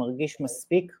 שהוא מרגיש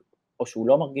מספיק, או שהוא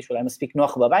לא מרגיש אולי מספיק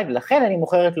נוח בבית, ולכן אני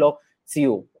מוכרת לו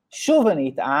ציור. שוב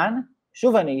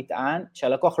אני אטען,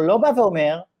 שהלקוח לא בא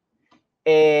ואומר,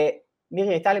 מירי,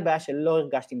 הייתה לי בעיה שלא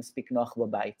הרגשתי מספיק נוח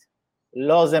בבית.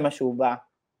 לא זה מה שהוא בא.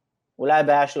 אולי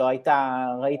הבעיה שלו הייתה,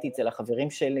 ראיתי אצל החברים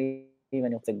שלי,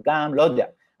 ואני רוצה גם, לא יודע.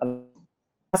 אבל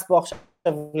אז פה עכשיו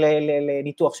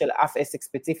לניתוח של אף עסק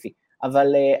ספציפי.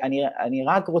 אבל אני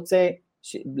רק רוצה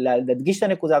להדגיש את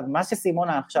הנקודה, מה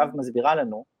שסימונה עכשיו מסבירה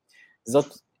לנו, זאת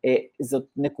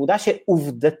נקודה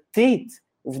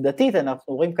שעובדתית,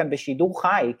 אנחנו רואים כאן בשידור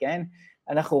חי, כן?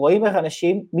 אנחנו רואים איך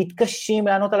אנשים מתקשים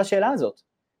לענות על השאלה הזאת.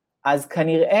 אז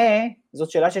כנראה,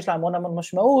 זאת שאלה שיש לה המון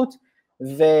משמעות,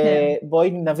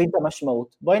 ובואי נבין את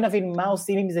המשמעות. בואי נבין מה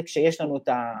עושים עם זה כשיש לנו את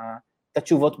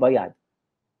התשובות ביד.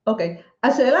 אוקיי,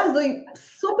 השאלה הזו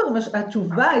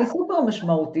התשובה היא סופר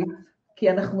משמעותית, כי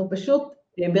אנחנו פשוט,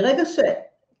 ברגע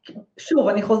שוב,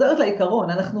 אני חוזרת לעיקרון,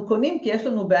 אנחנו קונים כי יש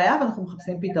לנו בעיה ואנחנו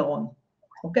מחפשים פתרון,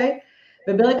 אוקיי?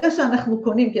 וברגע שאנחנו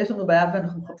קונים כי יש לנו בעיה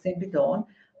ואנחנו מחפשים פתרון,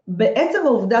 בעצם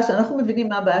העובדה שאנחנו מבינים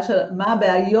מה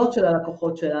הבעיות של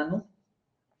הלקוחות שלנו,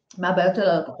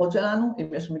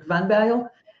 אם יש מגוון בעיות,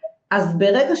 אז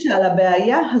ברגע שעל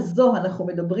הבעיה הזו אנחנו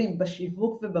מדברים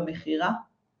בשיווק ובמחירה,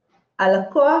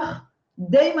 הלקוח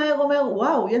די מהר אומר,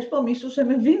 וואו, יש פה מישהו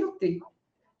שמבין אותי,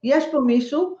 יש פה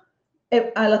מישהו,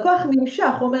 הלקוח נמשך,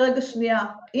 הוא אומר, רגע שנייה,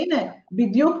 הנה,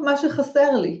 בדיוק מה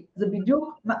שחסר לי, זה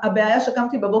בדיוק הבעיה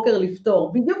שקמתי בבוקר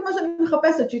לפתור, בדיוק מה שאני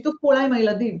מחפשת, שיתוף פעולה עם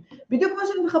הילדים, בדיוק מה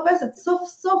שאני מחפשת, סוף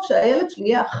סוף שהילד שלי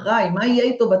יהיה אחראי, מה יהיה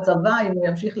איתו בצבא אם הוא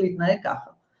ימשיך להתנהג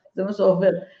ככה, זה מה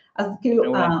שעובר. אז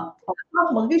כאילו,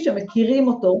 הלקוח מרגיש שמכירים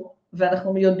אותו,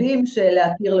 ואנחנו יודעים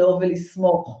שלהכיר, לאהוב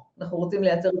ולסמוך, אנחנו רוצים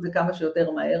לייצר את זה כמה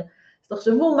שיותר מהר, אז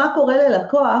תחשבו מה קורה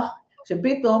ללקוח,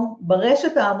 שפתאום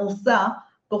ברשת העמוסה,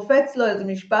 קופץ לו איזה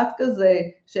משפט כזה,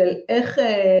 של איך,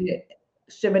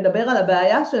 שמדבר על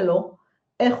הבעיה שלו,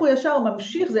 איך הוא ישר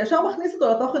ממשיך, זה ישר מכניס אותו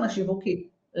לתוכן השיווקי,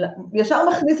 ישר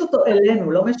מכניס אותו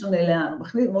אלינו, לא משנה לאן,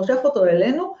 מושך אותו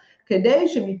אלינו, כדי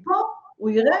שמפה הוא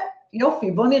יראה,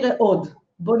 יופי, בוא נראה עוד,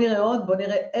 בוא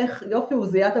נראה איך, יופי, הוא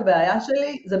זיהה את הבעיה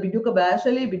שלי, זה בדיוק הבעיה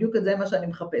שלי, בדיוק את זה מה שאני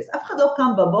מחפש. אף אחד לא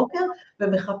קם בבוקר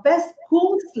ומחפש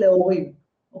קורס להורים,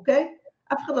 אוקיי?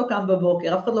 אף אחד לא קם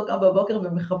בבוקר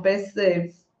ומחפש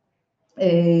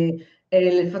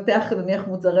לפתח נניח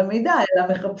מוצרי מידע, אלא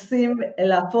מחפשים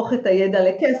להפוך את הידע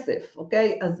לכסף,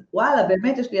 אוקיי? אז וואלה,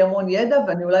 באמת יש לי המון ידע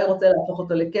ואני אולי רוצה להפוך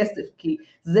אותו לכסף, כי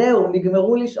זהו,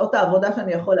 נגמרו לי שעות העבודה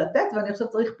שאני יכול לתת, ואני עכשיו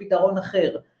צריך פתרון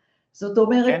אחר. זאת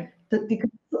אומרת,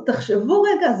 תחשבו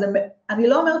רגע, אני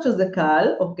לא אומרת שזה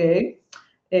קל, אוקיי?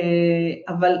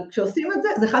 אבל כשעושים את זה,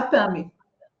 זה חד פעמי.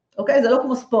 אוקיי? זה לא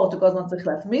כמו ספורט שכל הזמן צריך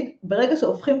להתמיד, ברגע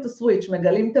שהופכים את הסוויץ',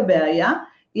 מגלים את הבעיה,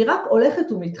 היא רק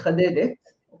הולכת ומתחדדת,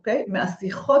 אוקיי?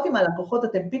 מהשיחות עם הלקוחות,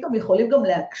 אתם פתאום יכולים גם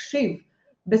להקשיב.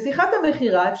 בשיחת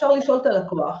המחירה אפשר לשאול את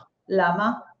הלקוח,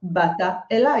 למה באת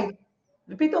אליי?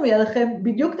 ופתאום יהיה לכם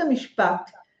בדיוק את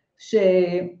המשפט,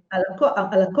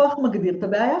 שהלקוח מגדיר את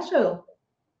הבעיה שלו.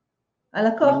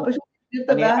 הלקוח פשוט מסביר את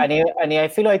הבעיה. אני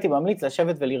אפילו הייתי ממליץ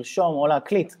לשבת ולרשום או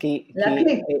להקליט, כי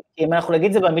אם אנחנו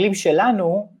נגיד זה במילים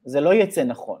שלנו, זה לא יצא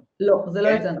נכון. לא, זה לא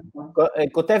יצא נכון.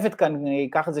 כותבת כאן,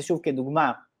 אקח את זה שוב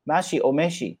כדוגמה, משי או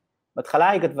משי, בהתחלה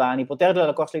היא כתבה, אני פותרת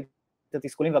ללקוח שלי את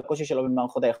התסכולים והקושי שלו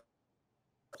במערכות היחסים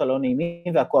הלא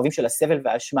נעימים והכואבים של הסבל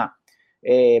והאשמה.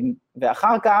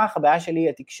 ואחר כך הבעיה שלי היא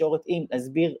התקשורת עם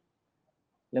להסביר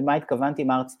למה התכוונתי,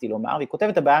 מה רציתי לומר, והיא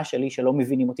כותבת הבעיה שלי שלא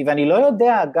מבינים אותי, ואני לא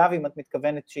יודע, אגב, אם את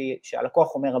מתכוונת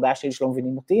שהלקוח אומר הבעיה שלי שלא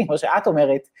מבינים אותי, או שאת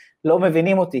אומרת, לא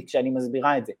מבינים אותי כשאני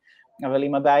מסבירה את זה. אבל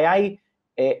אם הבעיה היא,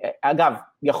 אגב,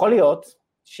 יכול להיות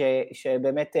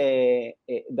שבאמת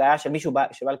בעיה של מישהו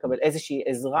שבא לקבל איזושהי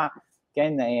עזרה,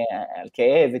 כן, על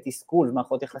כאב ותסכול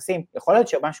ומערכות יחסים, יכול להיות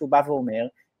שמשהו בא ואומר,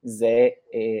 זה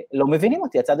לא מבינים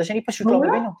אותי, הצד השני פשוט לא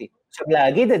מבין אותי. עכשיו,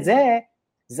 להגיד את זה,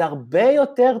 זה הרבה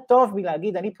יותר טוב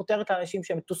מלהגיד, אני פותרת לאנשים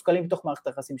שהם מתוסכלים בתוך מערכת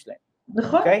היחסים שלהם.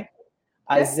 נכון. אוקיי?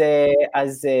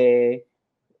 אז,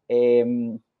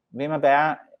 ואם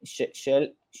הבעיה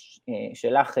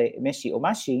שלך משי או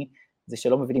משי, זה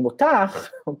שלא מבינים אותך,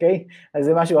 אוקיי? אז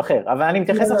זה משהו אחר. אבל אני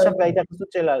מתייחס עכשיו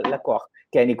בהתייחסות של הלקוח,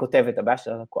 כי אני כותבת הבעיה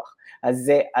של הלקוח.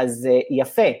 אז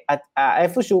יפה,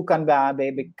 איפשהו כאן,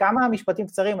 בכמה משפטים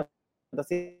קצרים, את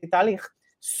עשית תהליך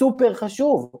סופר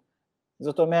חשוב.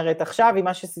 זאת אומרת, עכשיו, עם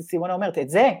מה שסימונה אומרת, את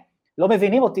זה, לא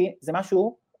מבינים אותי, זה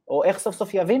משהו, או איך סוף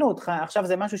סוף יבינו אותך, עכשיו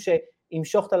זה משהו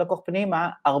שימשוך את הלקוח פנימה,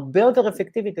 הרבה יותר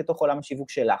אפקטיבית לתוך עולם השיווק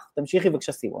שלך. תמשיכי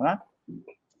בבקשה, סימונה.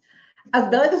 אז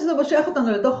ברגע שזה מושך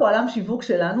אותנו לתוך העולם שיווק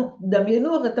שלנו,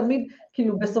 דמיינו הרי תמיד,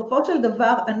 כאילו בסופו של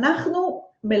דבר, אנחנו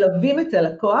מלווים את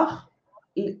הלקוח,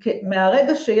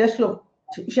 מהרגע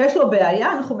שיש לו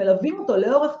בעיה, אנחנו מלווים אותו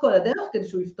לאורך כל הדרך, כדי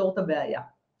שהוא יפתור את הבעיה.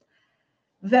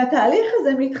 והתהליך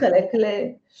הזה מתחלק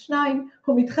לשניים,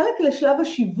 הוא מתחלק לשלב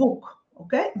השיווק,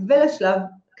 אוקיי? ולשלב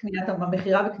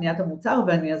המחירה וקניית המוצר,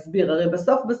 ואני אסביר, הרי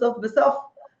בסוף,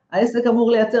 העסק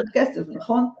אמור לייצר כסף,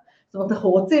 נכון? זאת אומרת, אנחנו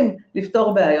רוצים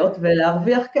לפתור בעיות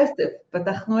ולהרוויח כסף,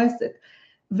 פתחנו עסק.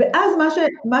 ואז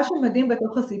מה שמדהים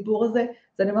בתוך הסיפור הזה,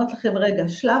 זה אני אומרת לכם, רגע,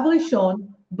 שלב ראשון,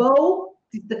 בואו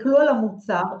תסתכלו על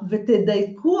המוצר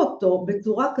ותדייקו אותו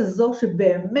בצורה כזו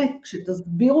שבאמת,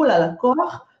 כשתסבירו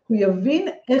ללקוח, הוא יבין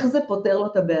איך זה פותר לו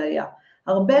את הבעיה.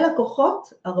 הרבה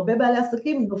לקוחות, הרבה בעלי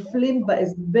עסקים נופלים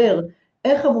בהסבר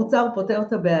איך המוצר פותר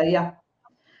את הבעיה.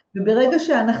 וברגע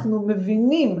שאנחנו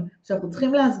מבינים שאנחנו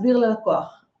צריכים להסביר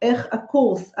ללקוח איך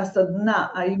הקורס, הסדנה,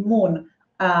 האימון,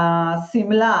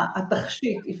 הסמלה,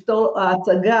 התכשיט,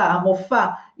 ההצגה, המופע,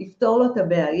 יפתור לו את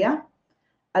הבעיה,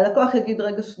 הלקוח יגיד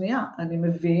רגע שנייה, אני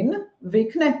מבין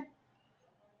ויקנה.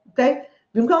 אוקיי?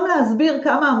 במקום להסביר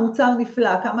כמה המוצר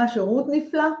נפלא, כמה השירות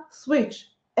נפלא,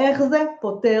 סוויץ', איך זה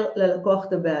פותר ללקוח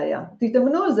את הבעיה.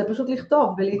 תתאמנו על זה, פשוט לכתוב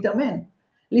ולהתאמן.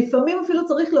 לפעמים אפילו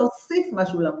צריך להוסיף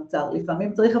משהו למוצר,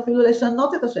 לפעמים צריך אפילו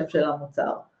לשנות את השם של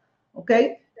המוצר,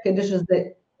 אוקיי? כדי שזה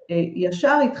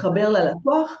ישר יתחבר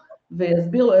ללקוח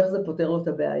ויסביר לו איך זה פותר לו את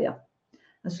הבעיה.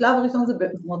 השלב הראשון זה, זאת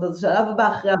אומרת, השלב הבא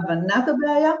אחרי הבנת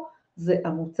הבעיה, זה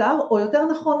המוצר, או יותר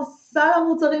נכון, סל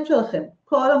המוצרים שלכם,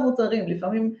 כל המוצרים,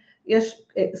 לפעמים יש,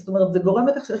 זאת אומרת, זה גורם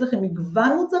לכך שיש לכם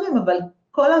מגוון מוצרים, אבל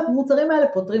כל המוצרים האלה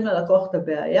פותרים ללקוח את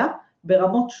הבעיה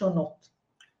ברמות שונות.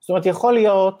 זאת אומרת, יכול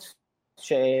להיות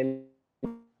שיהיה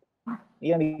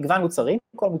מגוון מוצרים,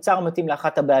 כל מוצר מתאים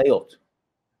לאחת הבעיות.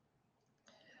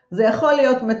 זה יכול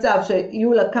להיות מצב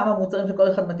שיהיו לה כמה מוצרים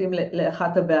שכל אחד מתאים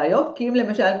לאחת הבעיות, כי אם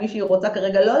למשל מישהי רוצה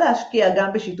כרגע לא להשקיע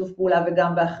גם בשיתוף פעולה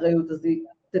וגם באחריות, אז היא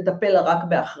תטפל רק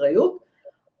באחריות,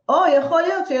 או יכול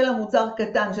להיות שיהיה לה מוצר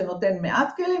קטן שנותן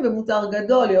מעט כלים, ומוצר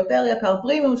גדול, יותר יקר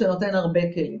פרימיום שנותן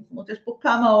הרבה כלים. זאת אומרת, יש פה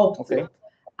כמה אופציות.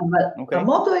 אבל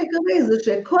המוטו העיקרי זה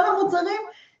שכל המוצרים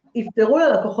יפתרו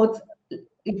ללקוחות,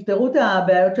 יפתרו את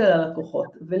הבעיות של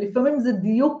הלקוחות, ולפעמים זה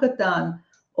דיוק קטן,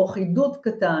 או חידוד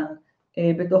קטן,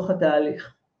 בתוך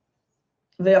התהליך,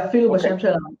 ואפילו בשם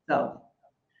של המוצר.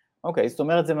 אוקיי, זאת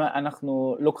אומרת,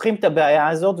 אנחנו לוקחים את הבעיה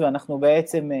הזאת, ואנחנו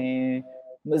בעצם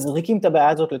מזריקים את הבעיה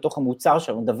הזאת לתוך המוצר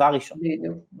שלנו, דבר ראשון.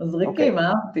 בדיוק, מזריקים,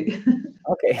 אהבתי.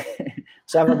 אוקיי,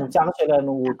 עכשיו המוצר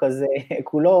שלנו הוא כזה,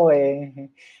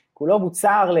 כולו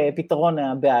מוצר לפתרון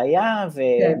הבעיה,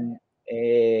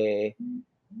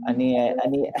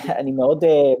 ואני מאוד,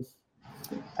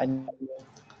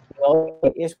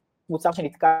 יש מוצר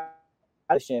שנתקע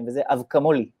לשם, וזה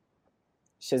אבקמולי,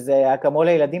 שזה אקמול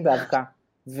לילדים באבקה,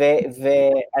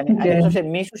 ואני חושב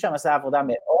שמישהו שם עשה עבודה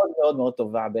מאוד מאוד מאוד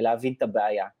טובה בלהבין את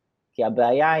הבעיה, כי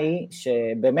הבעיה היא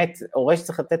שבאמת הורה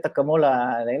שצריך לתת אקמול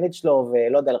לילד שלו,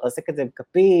 ולא יודע, לרסק את זה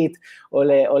בכפית, או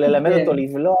ללמד אותו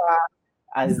לבלוע,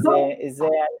 אז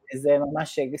זה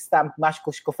ממש סתם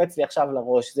משהו שקופץ לי עכשיו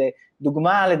לראש, זה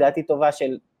דוגמה לדעתי טובה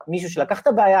של מישהו שלקח את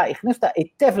הבעיה, הכניס אותה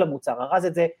היטב למוצר, הרז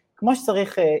את זה כמו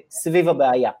שצריך סביב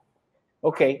הבעיה.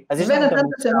 אוקיי, אז יש לנו את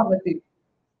המוצר.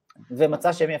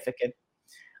 ומצא שם יפה, כן.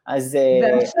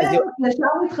 והשם ישר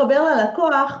מתחבר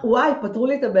ללקוח, וואי, פתרו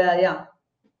לי את הבעיה.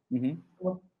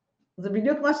 זה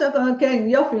בדיוק מה שאתה אומר, כן,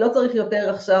 יופי, לא צריך יותר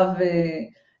עכשיו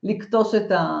לקטוש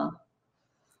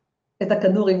את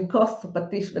הכדור עם כוס,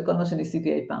 פטיש וכל מה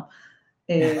שניסיתי אי פעם.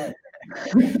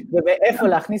 ובאיפה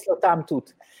להכניס לו טעם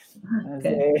תות.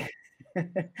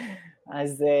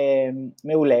 אז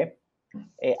מעולה.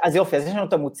 אז יופי, אז יש לנו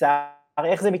את המוצר,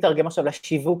 איך זה מתרגם עכשיו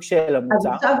לשיווק של המוצר?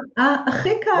 אז עכשיו, הכי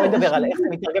קל... בואי נדבר על איך זה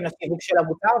מתרגם לשיווק של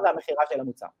המוצר והמחירה של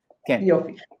המוצר. כן.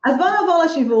 יופי. אז בואו נעבור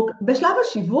לשיווק. בשלב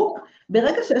השיווק,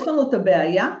 ברגע שיש לנו את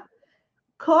הבעיה,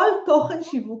 כל תוכן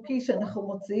שיווקי שאנחנו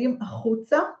מוציאים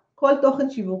החוצה, כל תוכן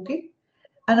שיווקי,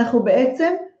 אנחנו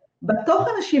בעצם,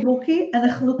 בתוכן השיווקי,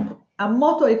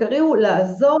 המוטו העיקרי הוא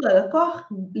לעזור ללקוח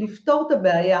לפתור את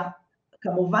הבעיה.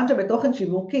 כמובן שבתוכן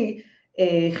שיווקי,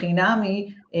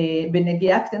 חינמי,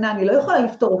 בנגיעה קטנה, אני לא יכולה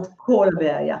לפתור את כל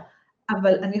הבעיה,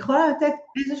 אבל אני יכולה לתת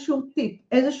איזשהו טיפ,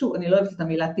 אני לא אוהבת את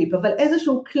המילה טיפ, אבל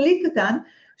איזשהו כלי קטן,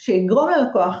 שיגרום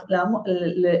ללקוח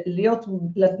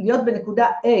להיות בנקודה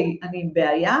A, אני עם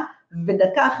בעיה,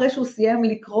 ודקה אחרי שהוא סיים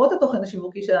לקרוא את התוכן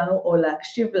השיווקי שלנו, או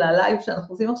להקשיב ללייב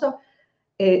שאנחנו עושים עכשיו,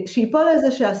 שיפול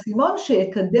איזה שהסימון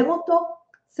שיקדם אותו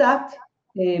קצת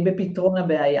בפתרון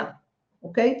הבעיה,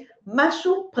 אוקיי?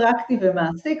 משהו פרקטי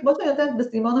ומעשי, כמו שאני נותנת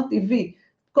בסימון הטבעי,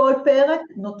 כל פרק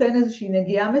נותן איזושהי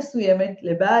נגיעה מסוימת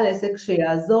לבעל עסק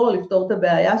שיעזור לו לפתור את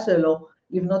הבעיה שלו,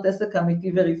 לבנות עסק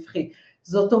אמיתי ורווחי.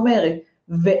 זאת אומרת,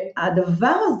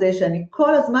 והדבר הזה שאני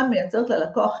כל הזמן מייצרת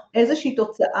ללקוח איזושהי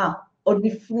תוצאה, עוד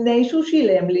לפני שהוא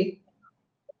שילם לי,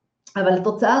 אבל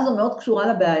התוצאה הזו מאוד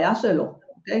קשורה לבעיה שלו,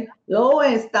 אוקיי? לא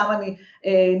סתם אני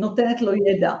נותנת לו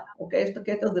ידע, אוקיי? יש את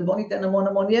הקטע הזה, בוא ניתן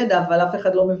המון ידע, אבל אף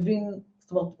אחד לא מבין,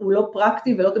 זאת אומרת, הוא לא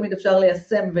פרקטי ולא תמיד אפשר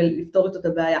ליישם ולפתור את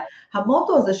הבעיה.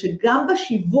 המוטו הזה שגם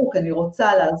בשיווק אני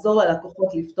רוצה לעזור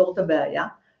ללקוחות לפתור את הבעיה,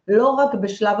 לא רק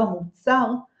בשלב המוצר,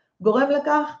 גורם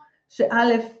לכך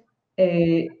שא',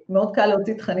 מאוד קל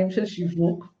להוציא תכנים של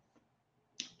שיווק,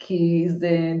 כי זה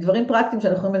דברים פרקטיים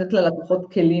שאנחנו יכולים לתת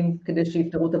ללקוחות כלים כדי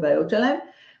שיפתרו את הבעיות שלהם,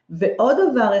 ועוד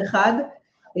דבר אחד,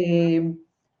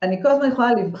 אני כל הזמן יכולה,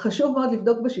 חשוב מאוד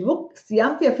לבדוק בשיווק,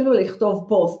 סיימתי אפילו לכתוב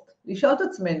פוסט, לשאול את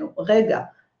עצמנו, רגע,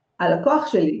 הלקוח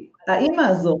שלי, האמא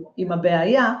הזו עם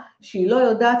הבעיה שהיא לא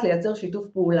יודעת לייצר שיתוף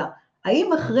פעולה,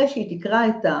 האם אחרי שהיא תקרא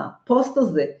את הפוסט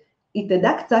הזה, היא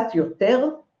תדע קצת יותר?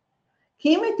 כי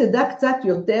אם היא תדע קצת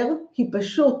יותר, היא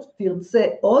פשוט תרצה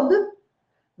עוד,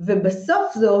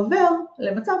 ובסוף זה עובר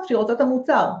למצב שהיא רוצה את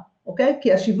המוצר, אוקיי?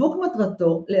 כי השיווק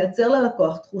מטרתו לייצר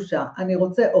ללקוח תחושה, אני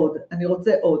רוצה עוד, אני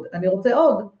רוצה עוד, אני רוצה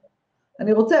עוד,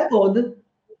 אני רוצה עוד,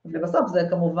 ובסוף זה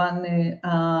כמובן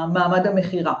המעמד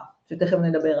המחירה, שתכף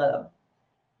נדבר עליו.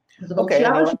 אוקיי,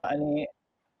 אני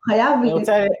חייב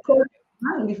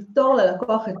לפתור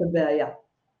ללקוח את הבעיה.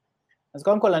 אז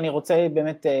קודם כל אני רוצה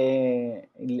באמת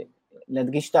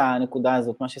להדגיש את הנקודה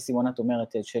הזאת, מה שסימונה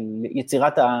אומרת, של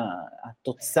יצירת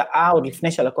התוצאה עוד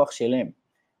לפני שהלקוח שלם.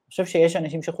 אני חושב שיש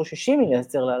אנשים שחוששים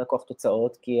מלייצר ללקוח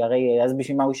תוצאות, כי הרי אז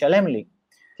בשביל מה הוא ישלם לי.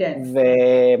 כן.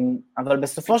 אבל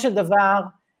בסופו של דבר,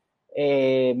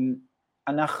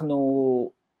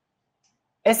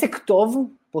 עסק טוב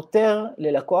פותר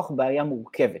ללקוח בעיה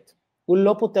מורכבת. הוא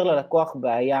לא פותר ללקוח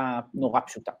בעיה נורא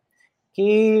פשוטה.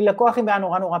 כי לקוח עם בעיה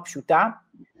נורא פשוטה,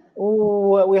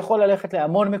 הוא יכול ללכת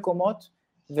להמון מקומות,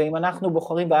 ואם אנחנו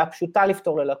בוחרים בעיה פשוטה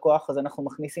לפתור ללקוח, אז אנחנו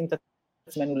מכניסים את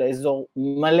עצמנו לאזור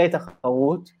מלא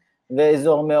תחרות,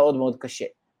 ואזור מאוד מאוד קשה.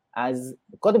 אז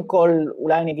קודם כל,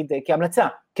 אולי אני אגיד כהמלצה,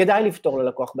 כדאי לפתור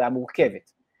ללקוח בעיה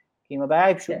מורכבת. כי אם הבעיה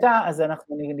היא פשוטה, אז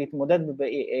אנחנו נתמודד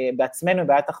בעצמנו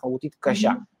בעיה תחרותית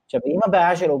קשה. עכשיו, אם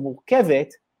הבעיה שלו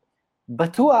מורכבת,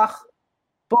 בטוח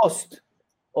פוסט,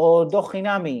 או דוח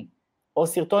חינמי, או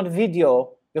סרטון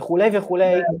וידאו, וכולי,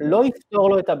 לא יפתור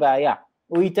לו את הבעיה.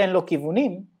 הוא ייתן לו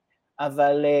כיוונים,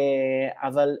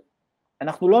 אבל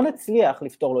אנחנו לא נצליח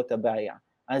לפתור לו את הבעיה.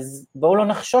 אז בואו לא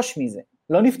נחשוש מזה,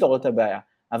 לא נפתור לו את הבעיה.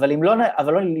 אבל אם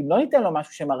לא ניתן לו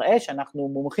משהו שמראה שאנחנו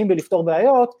מומחים בלפתור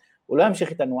בעיות, הוא לא ימשיך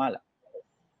איתנו הלאה.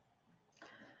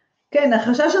 כן,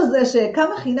 החשש הזה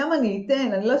שכמה חינם אני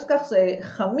אתן, אני לא אשכח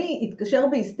שחמי התקשר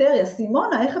בהיסטריה,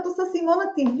 סימונה, איך את עושה סימונה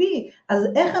טבעי? אז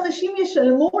איך אנשים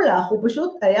ישלמו לך? הוא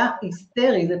פשוט היה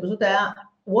היסטרי, זה פשוט היה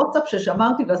וואטסאפ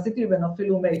ששמרתי ועשיתי ממנו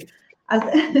אפילו מייל.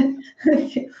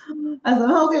 אז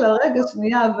אמרתי לו, רגע,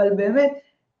 שנייה, אבל באמת,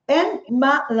 אין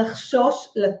מה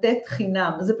לחשוש לתת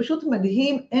חינם, זה פשוט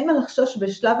מדהים, אין מה לחשוש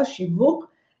בשלב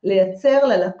השיווק, לייצר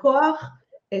ללקוח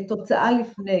תוצאה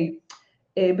לפני.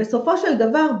 בסופו של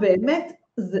דבר, באמת,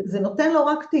 זה נותן לו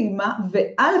רק טעימה,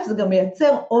 וא' זה גם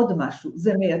מייצר עוד משהו,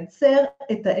 זה מייצר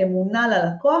את האמונה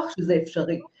ללקוח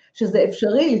שזה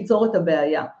אפשרי ליצור את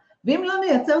הבעיה. ואם לא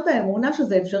נייצר את האמונה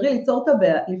שזה אפשרי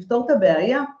לפתור את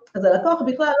הבעיה, אז הלקוח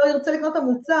בכלל לא ירצה לקנות את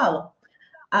המוצר.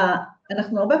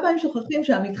 אנחנו הרבה פעמים שוכחים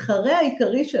שהמתחרה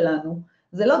העיקרי שלנו,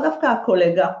 זה לא דווקא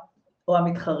הקולגה או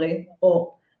המתחרה,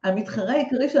 או המתחרה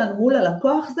העיקרי שלנו מול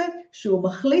הלקוח זה שהוא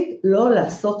מחליט לא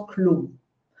לעשות כלום.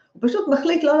 הוא פשוט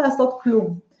מחליט לא לעשות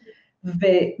כלום.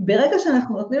 וברגע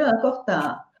שאנחנו נותנים ללקוח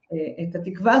את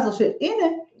התקווה הזו של הנה,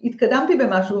 התקדמתי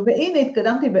במשהו, והנה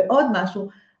התקדמתי בעוד משהו,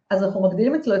 אז אנחנו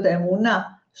מגדילים אצלו את האמונה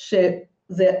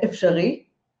שזה אפשרי,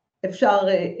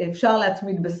 אפשר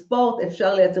להתמיד בספורט,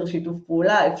 אפשר לייצר שיתוף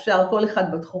פעולה, אפשר כל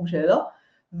אחד בתחום שלו,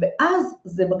 ואז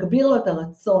זה מגביר לו את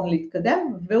הרצון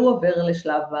להתקדם, והוא עובר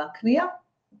לשלב הקנייה,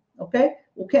 אוקיי?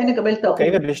 הוא כן יקבל את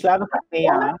אוקיי, ובשלב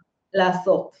הקנייה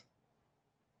לעשות.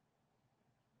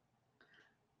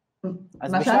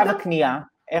 אז בשלב הקנייה,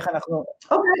 איך אנחנו...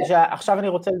 עכשיו אני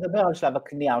רוצה לדבר על שלב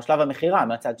הקנייה, או שלב המחירה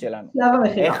מהצד שלנו. שלב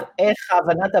המחירה. איך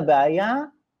הבנת הבעיה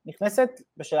נכנסת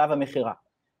בשלב המחירה.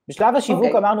 בשלב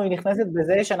השיווק אמרנו, היא נכנסת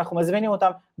בזה שאנחנו מזמינים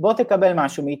אותם, בוא תקבל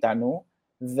משהו מאיתנו,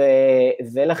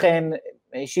 ולכן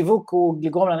שיווק הוא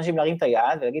לגרום לאנשים להרים את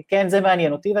היד, ולהגיד, כן, זה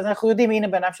מעניין אותי, ואז אנחנו יודעים, הנה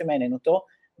בן אדם שמעניין אותו,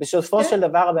 בסופו של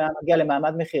דבר הבן אדם מגיע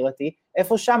למעמד מחירתי,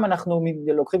 איפה שם אנחנו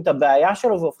לוקחים את הבעיה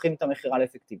שלו, והופכים את המחירה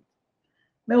לאפקטיבית.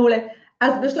 מעולה.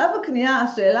 אז בשלב הקנייה,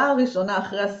 השאלה הראשונה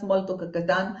אחרי הסמולטוק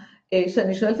הקטן,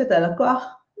 שאני שואלת את הלקוח,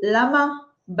 למה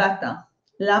באת?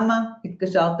 למה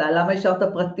התקשרת? למה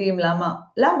השארת פרטים?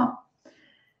 למה?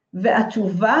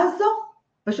 והתשובה הזו,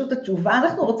 פשוט התשובה,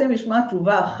 אנחנו רוצים לשמוע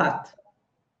תשובה אחת.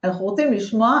 אנחנו רוצים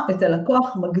לשמוע את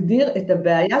הלקוח מגדיר את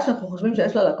הבעיה שאנחנו חושבים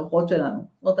שיש ללקוחות שלנו.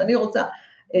 זאת אומרת, אני רוצה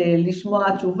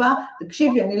לשמוע תשובה,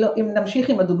 תקשיבי, אם נמשיך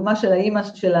עם הדוגמה של האמא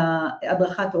של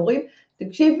הדרכת הורים,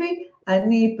 תקשיבי,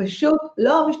 אני פשוט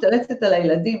לא משתלצת על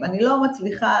הילדים, אני לא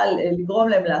מצליחה לגרום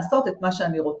להם לעשות את מה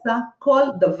שאני רוצה, כל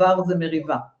דבר זה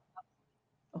מריבה.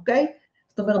 אוקיי?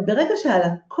 זאת אומרת, ברגע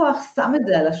שהלקוח שם את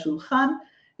זה על השולחן,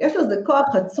 יש לו זה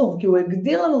כוח עצום, כי הוא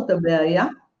הגדיר לנו את הבעיה,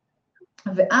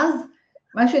 ואז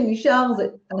מה שנשאר זה,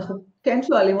 אנחנו כן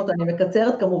שואלים אותו, אני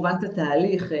מקצרת כמובן את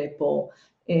התהליך פה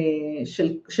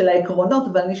של העקרונות,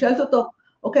 אבל אני שואלת אותו,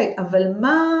 אוקיי, אבל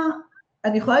מה,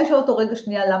 אני יכולה לשאול אותו רגע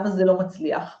שנייה, למה זה לא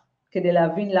מצליח? כדי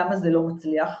להבין למה זה לא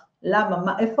מצליח,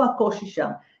 למה, איפה הקושי שם,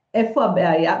 איפה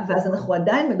הבעיה, ואז אנחנו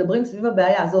עדיין מדברים סביב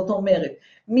הבעיה, זאת אומרת,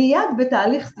 מיד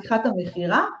בתהליך שיחת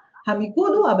המחירה,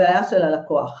 המיקוד הוא הבעיה של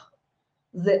הלקוח.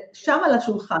 זה שם על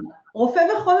השולחן, רופא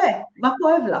וחולה, מה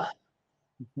כואב לך?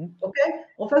 אוקיי?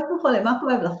 רופא וחולה, מה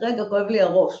כואב לך? רגע, כואב לי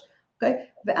הראש, אוקיי?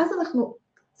 ואז אנחנו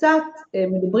קצת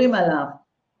מדברים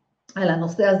על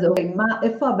הנושא הזה, אוקיי,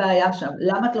 איפה הבעיה שם?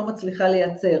 למה את לא מצליחה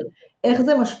לייצר? איך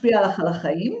זה משפיע לך על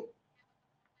החיים?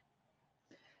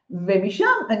 ומשם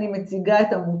אני מציגה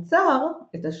את המוצר,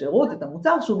 את השירות, את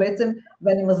המוצר, שהוא בעצם,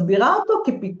 ואני מסבירה אותו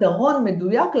כפתרון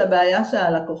מדויק לבעיה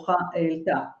שהלקוחה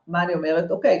העלתה. מה אני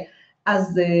אומרת? אוקיי,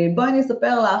 אז בואי אני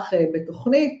אספר לך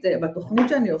בתוכנית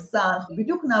שאני עושה, אנחנו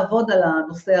בדיוק נעבוד על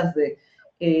הנושא הזה,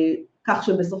 כך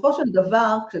שבסופו של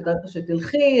דבר,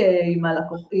 כשתלכי עם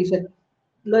הלקוחה,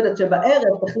 לא יודעת,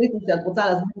 שבערב תחליטו שאת רוצה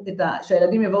להזמין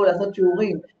שהילדים יבואו לעשות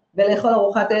שיעורים, ולאכול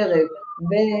ארוחת ערב,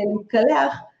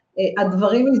 ולהתקלח,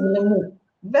 הדברים יזרמו.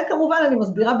 וכמובן אני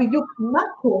מסבירה בדיוק מה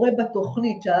קורה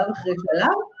בתוכנית שלב אחרי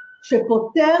שלב,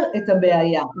 שפותר את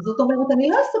הבעיה. זאת אומרת, אני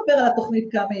לא אספר על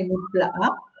התוכנית כמה היא מופלאה,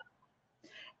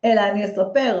 אלא אני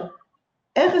אספר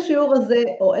איך השיעור הזה,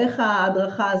 או איך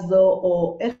ההדרכה הזו,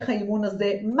 או איך האימון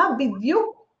הזה, מה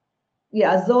בדיוק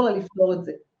יעזור לה לפתור את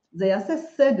זה. זה יעשה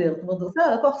סדר, זאת אומרת, זה עושה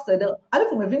ללקוח סדר, א'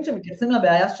 הוא מבין שמתייחסים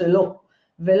לבעיה שלו,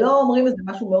 ולא אומרים איזה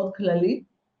משהו מאוד כללי,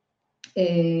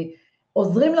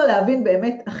 עוזרים לו להבין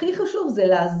באמת, הכי חשוב זה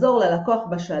לעזור ללקוח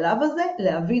בשלב הזה,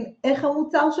 להבין איך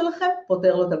המוצר שלכם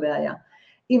פותר לו את הבעיה.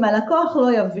 אם הלקוח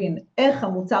לא יבין איך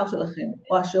המוצר שלכם,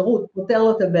 או השירות פותר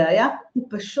לו את הבעיה, הוא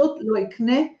פשוט לא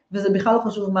יקנה, וזה בכלל לא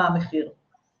חשוב מה המחיר.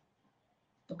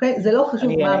 אוקיי? זה לא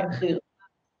חשוב מה המחיר.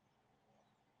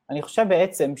 אני חושב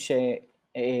בעצם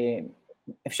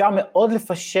שאפשר מאוד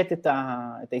לפשט את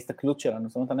ההסתכלות שלנו,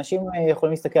 זאת אומרת, אנשים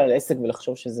יכולים להסתכל על עסק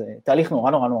ולחשוב שזה תהליך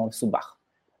נורא נורא נורא מסובך,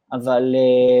 אבל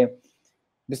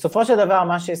בסופו של דבר,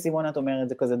 מה שסימונה את אומרת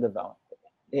זה כזה דבר,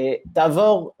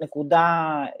 תעבור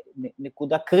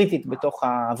נקודה קריטית בתוך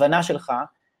ההבנה שלך,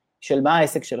 של מה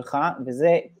העסק שלך,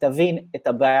 וזה תבין את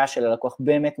הבעיה של הלקוח,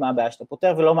 באמת מה הבעיה שאתה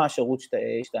פותר, ולא מה השירות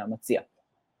שאתה מציע.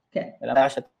 כן. אלא הבעיה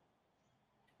שאתה...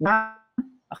 מה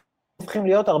הופכים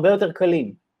להיות הרבה יותר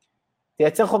קלים.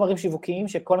 תייצר חומרים שיווקיים,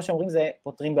 שכל מה שאומרים זה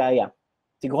פותרים בעיה.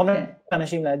 תגרום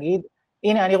לאנשים להגיד,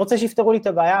 הנה, אני רוצה שיפתרו לי את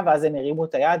הבעיה, ואז הם הרימו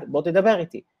את היד, בוא תדבר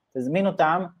איתי, תזמין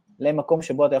אותם למקום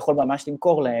שבו אתה יכול ממש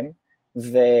למכור להם,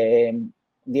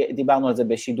 ודיברנו על זה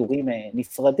בשידורים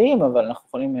נפרדים, אבל אנחנו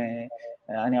יכולים,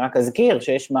 אני רק אזכיר,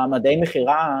 שיש מעמדי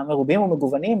מחירה מרובים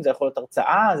ומגוונים, זה יכול להיות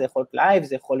הרצאה, זה יכול להיות לייב,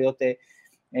 זה יכול להיות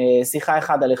שיחה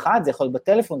אחד על אחד, זה יכול להיות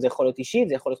בטלפון, זה יכול להיות אישית,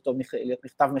 זה יכול להיות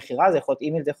מכתב מחירה, זה יכול להיות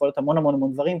אימייל, זה יכול להיות המון המון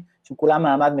המון דברים, שכולם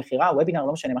מעמד מחירה, וובינר,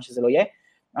 לא משנה מה שזה לא יהיה,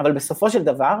 אבל בסופו של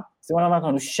דבר, סימונה אומרת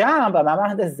לנו, שם,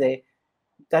 במעמד הזה,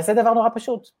 תעשה דבר נורא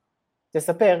פשוט,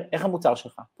 תספר איך המוצר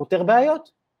שלך, פותר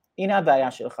בעיות, הנה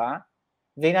הבעיה שלך,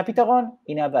 והנה הפתרון,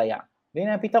 הנה הבעיה,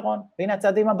 והנה הפתרון, והנה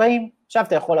הצעדים הבאים, עכשיו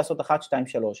אתה יכול לעשות 1, 2,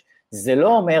 3, זה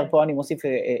לא אומר, פה אני מוסיף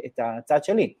את הצד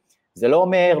שלי, זה לא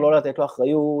אומר לא לתת לו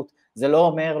אחריות, זה לא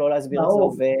אומר לא להסביר את זה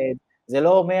עובד, זה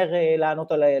לא אומר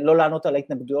לא לענות על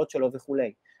ההתנגדויות שלו וכו'.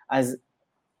 אז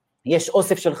יש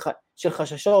אוסף של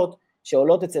חששות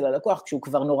שעולות אצל הלקוח כשהוא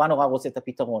כבר נורא נורא רוצה את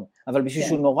הפתרון, אבל בשביל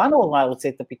שהוא נורא נורא רוצה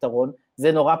את הפתרון,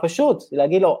 זה נורא פשוט,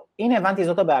 להגיד לו, הנה הבנתי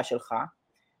זאת הבעיה שלך,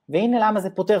 והנה למה זה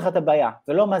פותר לך את הבעיה,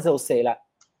 ולא מה זה עושה, אלא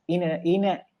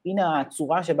הנה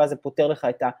הצורה שבה זה פותר לך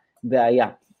את הבעיה.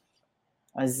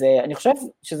 אז אני חושב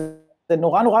שזה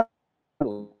נורא נורא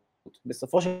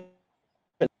בסופו של...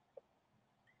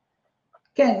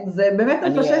 כן, זה באמת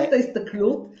מפשט את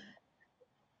ההסתכלות,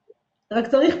 רק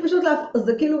צריך פשוט,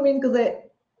 זה כאילו מין כזה,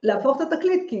 להפוך את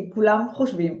התקליט, כי כולם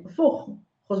חושבים הפוך,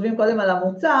 חושבים קודם על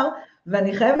המוצר,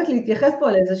 ואני חייבת להתייחס פה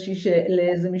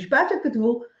לאיזה משפט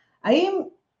שכתבו, האם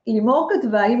לימור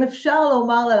כתבה, האם אפשר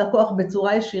לומר ללקוח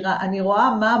בצורה ישירה, אני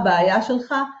רואה מה הבעיה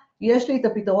שלך, יש לי את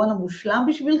הפתרון המושלם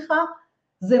בשבילך,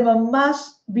 זה ממש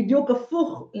בדיוק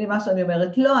הפוך למה שאני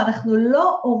אומרת, לא, אנחנו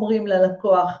לא אומרים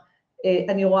ללקוח,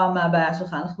 אני רואה מה הבעיה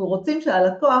שלך, אנחנו רוצים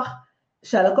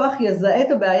שהלקוח יזהה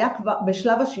את הבעיה כבר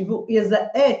בשלב השיווק,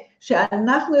 יזהה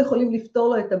שאנחנו יכולים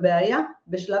לפתור לו את הבעיה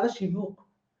בשלב השיווק.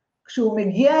 כשהוא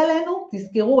מגיע אלינו,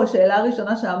 תזכרו, השאלה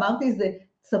הראשונה שאמרתי זה,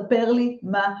 ספר לי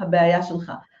מה הבעיה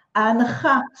שלך.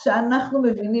 ההנחה שאנחנו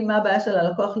מבינים מה הבעיה של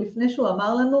הלקוח לפני שהוא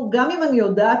אמר לנו, גם אם אני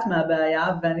יודעת מה הבעיה,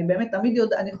 ואני באמת תמיד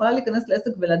יודעת, אני יכולה להיכנס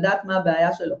לעסק ולדעת מה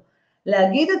הבעיה שלו.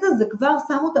 להגיד את זה, זה כבר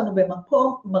שם אותנו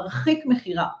במקום מרחיק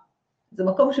מחירה. זה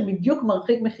מקום שבדיוק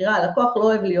מרחיק מחירה, הלקוח לא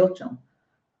אוהב להיות שם.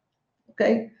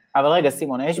 אוקיי? אבל רגע,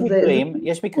 סימונה,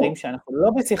 יש מקרים שאנחנו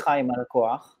לא בשיחה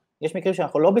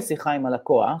עם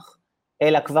הלקוח,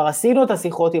 אלא כבר עשינו את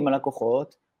השיחות עם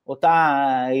הלקוחות, אותה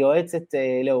יועצת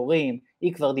להורים,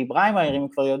 היא כבר דיברה עם ההורים, היא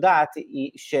כבר יודעת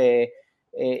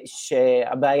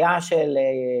שהבעיה של,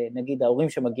 נגיד, ההורים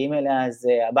שמגיעים אליה,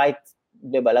 זה הבית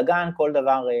בבלגן,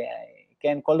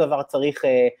 כל דבר צריך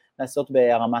לעשות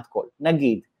בהרמת קול,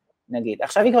 נגיד.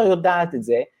 עכשיו היא כבר יודעת את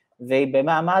זה, והיא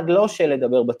במעמד לא של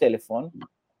לדבר בטלפון,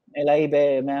 אלא היא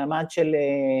במעמד של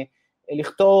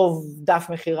לכתוב דף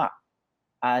מחירה.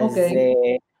 אז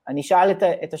אני שאל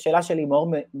את השאלה של לימור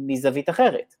מזווית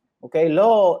אחרת, אוקיי?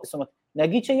 לא, זאת אומרת,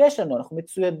 נגיד שיש לנו, אנחנו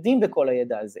מצוידים בכל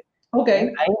הידע הזה. אוקיי.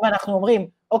 האם אנחנו אומרים,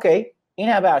 אוקיי,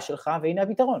 הנה הבעיה שלך והנה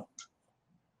הפתרון.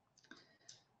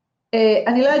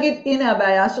 אני לא אגיד, הנה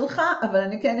הבעיה שלך, אבל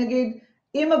אני כן אגיד,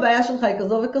 אם הבעיה שלך היא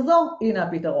כזו וכזו, הנה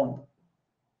הפתרון.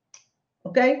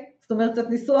 אוקיי? זאת אומרת, קצת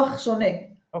ניסוח שונה.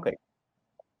 אוקיי.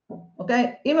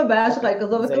 אוקיי? אם הבעיה שלך היא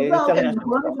כזו וכזו, כן,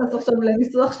 אנחנו לא נכנס עכשיו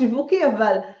לניסוח שיווקי,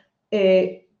 אבל...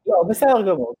 לא, בסדר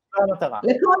גמור, זו המטרה.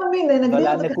 לכל מי,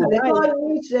 נגדיר את זה ככה, לכל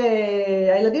מי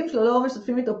שהילדים שלו לא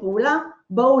משתפים איתו פעולה,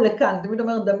 בואו לכאן. תמיד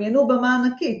אומר, דמיינו במה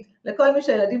ענקית. לכל מי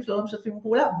שהילדים שלו לא משתפים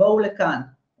פעולה, בואו לכאן.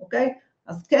 אוקיי?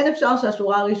 אז כן אפשר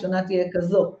שהשורה הראשונה תהיה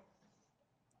כזו.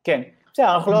 כן.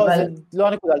 בסדר, אנחנו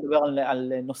לא נקודה לדבר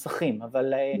על נוסחים,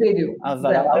 אבל... בדיוק.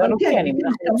 אבל כן, אם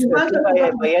אנחנו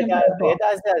משתתפים בידע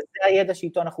הזה, אז זה הידע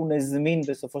שאיתו אנחנו נזמין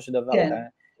בסופו של דבר,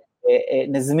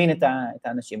 נזמין את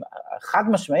האנשים. חד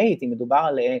משמעית, אם מדובר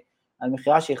על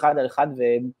מחירה שהיא אחד על אחד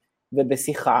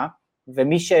ובשיחה,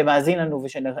 ומי שמאזין לנו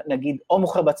ושנגיד או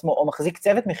מוכר בעצמו או מחזיק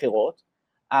צוות מחירות,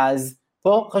 אז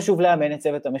פה חשוב לאמן את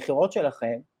צוות המחירות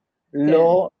שלכם,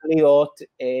 לא להיות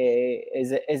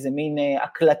איזה מין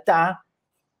הקלטה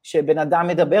שבן אדם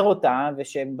מדבר אותה,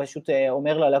 ושפשוט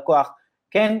אומר ללקוח,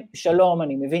 כן, שלום,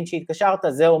 אני מבין שהתקשרת,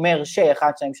 זה אומר ש1,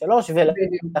 2, 3,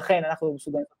 ולכן אנחנו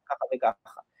מסוגלים ככה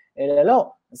וככה. אלא לא,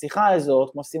 השיחה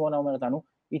הזאת, כמו סימונה אומרת לנו,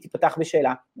 היא תפתח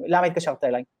בשאלה, למה התקשרת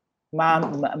אליי?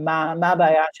 מה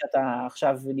הבעיה שאתה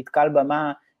עכשיו נתקל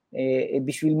בה,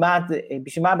 בשביל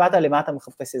מה באת, למה אתה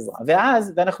מחפש עזרה?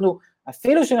 ואז, ואנחנו,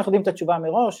 אפילו שאנחנו יודעים את התשובה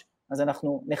מראש, אז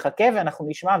אנחנו נחכה ואנחנו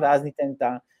נשמע, ואז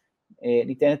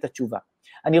ניתן את התשובה.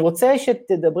 אני רוצה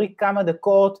שתדברי כמה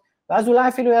דקות, ואז אולי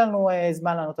אפילו יהיה לנו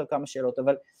זמן לענות על כמה שאלות,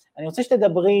 אבל אני רוצה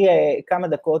שתדברי כמה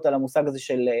דקות על המושג הזה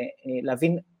של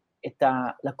להבין את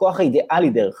הלקוח האידיאלי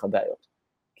דרך הבעיות.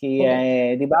 כי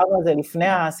דיברנו על זה לפני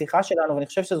השיחה שלנו, ואני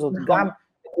חושב שזאת גם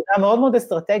נקודה מאוד מאוד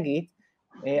אסטרטגית,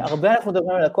 הרבה אנחנו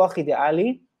מדברים על לקוח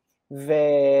אידיאלי,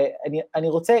 ואני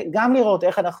רוצה גם לראות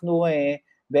איך אנחנו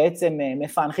בעצם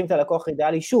מפענחים את הלקוח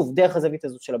האידיאלי, שוב, דרך הזווית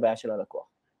הזאת של הבעיה של הלקוח.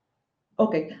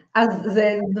 אוקיי, אז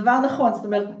זה דבר נכון, זאת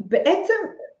אומרת,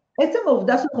 בעצם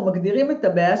העובדה שאנחנו מגדירים את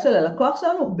הבעיה של הלקוח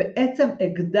שלנו, בעצם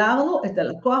הגדרנו את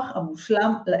הלקוח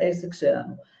המושלם לעסק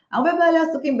שלנו. הרבה בעלי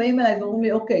עסקים באים אליי ואומרים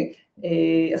לי, אוקיי,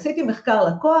 עשיתי מחקר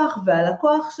לקוח,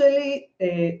 והלקוח שלי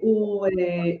הוא,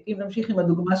 אם נמשיך עם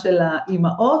הדוגמה של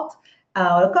האימהות,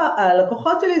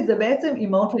 הלקוחות שלי זה בעצם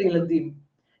אימהות לילדים.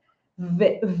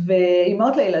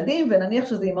 ואימהות לילדים, ונניח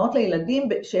שזה אימהות לילדים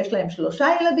שיש להם 3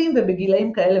 ילדים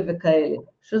ובגילאים כאלה וכאלה,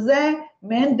 שזה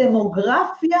מעין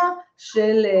דמוגרפיה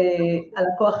של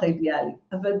הלקוח האידיאלי.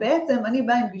 אבל בעצם אני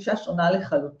באה עם גישה שונה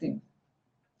לחלוטין.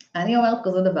 אני אומרת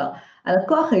כזה דבר,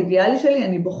 הלקוח האידיאלי שלי,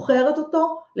 אני בוחרת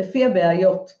אותו לפי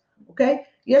הבעיות, אוקיי?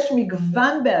 יש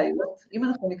מגוון בעיות, אם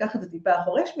אנחנו ניקח את זה טיפה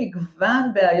אחור, יש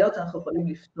מגוון בעיות שאנחנו יכולים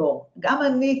לפתור. גם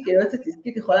אני כיועצת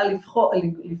עסקית יכולה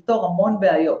לפתור המון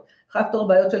בעיות. יכולה לפתור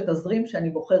בעיות של תזרים שאני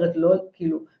בוחרת לא,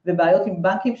 כאילו, ובעיות עם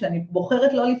בנקים שאני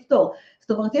בוחרת לא לפתור.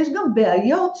 זאת אומרת, יש גם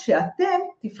בעיות שאתם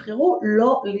תבחרו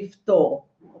לא לפתור,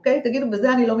 אוקיי? תגידו,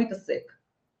 בזה אני לא מתעסק.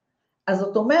 אז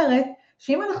זאת אומרת,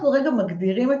 שאם אנחנו רגע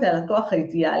מגדירים את הלקוח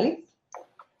האידיאלי,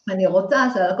 אני רוצה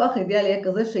שהלקוח האידיאלי יהיה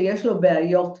כזה שיש לו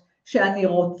בעיות שאני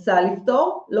רוצה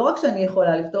לפתור, לא רק שאני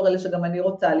יכולה לפתור, אלא שגם אני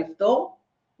רוצה לפתור,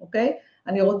 אוקיי?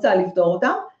 אני רוצה לפתור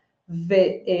אותם,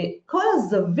 וכל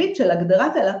הזווית של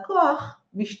הגדרת הלקוח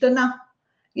משתנה.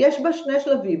 יש בה 2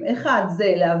 שלבים, אחד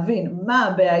זה להבין מה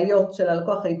הבעיות של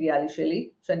הלקוח האידיאלי שלי,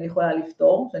 שאני יכולה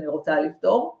לפתור, שאני רוצה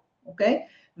לפתור, אוקיי?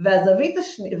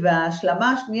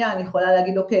 וההשלמה השנייה אני יכולה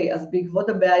להגיד, אוקיי, אז בעקבות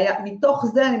הבעיה, מתוך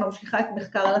זה אני ממשיכה את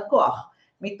מחקר הלקוח,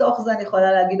 מתוך זה אני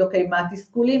יכולה להגיד, אוקיי, מה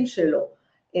התסכולים שלו,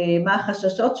 מה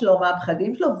החששות שלו, מה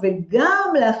הפחדים שלו,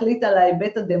 וגם להחליט על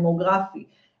ההיבט הדמוגרפי,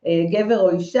 גבר או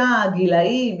אישה,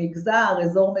 גילאים, מגזר,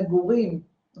 אזור מגורים,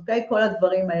 אוקיי? כל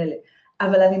הדברים האלה.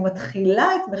 אבל אני מתחילה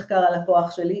את מחקר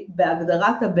הלקוח שלי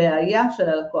בהגדרת הבעיה של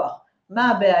הלקוח,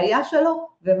 מה הבעיה שלו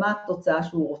ומה התוצאה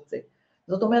שהוא רוצה.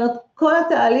 זאת אומרת, כל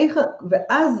התהליך,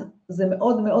 ואז זה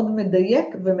מאוד מאוד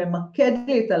מדייק וממקד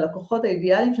לי את הלקוחות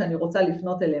האידיאליים שאני רוצה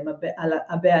לפנות אליהם.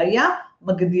 הבעיה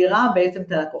מגדירה בעצם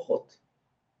את הלקוחות.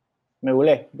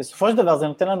 מעולה. בסופו של דבר זה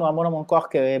נותן לנו המון המון כוח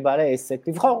כבעלי עסק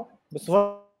לבחור. בסופו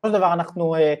של דבר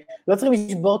אנחנו לא צריכים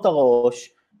לשבור את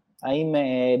הראש, האם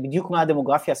בדיוק מה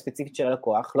הדמוגרפיה הספציפית של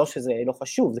הלקוח, לא שזה לא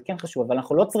חשוב, זה כן חשוב, אבל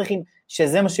אנחנו לא צריכים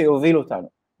שזה מה שיוביל אותנו.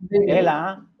 אלא,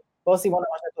 פה סימונה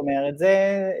מה שאת אומרת,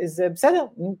 זה בסדר,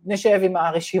 נשב עם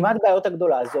הרשימת בעיות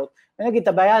הגדולה הזאת, ונגיד את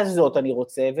הבעיה הזאת אני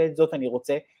רוצה, ואת זאת אני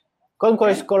רוצה, קודם כל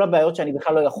יש כל הבעיות שאני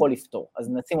בכלל לא יכול לפתור,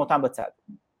 אז נשים אותם בצד.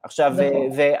 עכשיו,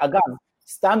 ואגב,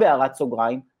 סתם בהערת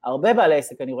סוגריים, הרבה בעלי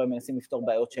עסק אני רואה מנסים לפתור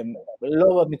בעיות שהם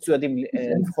לא מצוידים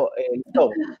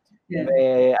לפתור.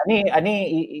 ואני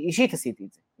אישית עשיתי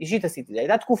את זה.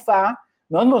 הייתה תקופה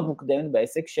מאוד מאוד מוקדמת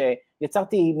בעסק,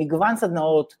 שיצרתי מגוון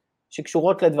סדנאות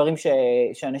שקשורות לדברים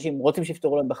שאנשים רוצים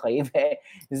שיפתרו להם בחיים,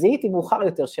 וזיהיתי מאוחר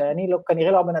יותר שאני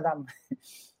כנראה לא הבן אדם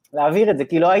להעביר את זה,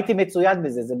 כי לא הייתי מצויד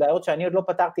בזה, זה בעיות שאני עוד לא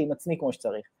פתרתי עם עצמי כמו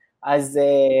שצריך. אז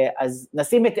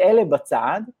נשים את אלה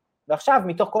בצד, ועכשיו,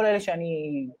 מתוך כל אלה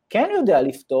שאני כן יודע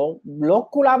לפתור, לא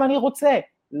כולם אני רוצה,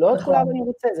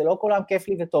 זה לא כולם כיף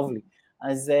לי וטוב לי.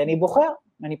 אז אני בוחר,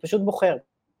 אני פשוט בוחר.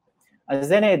 אז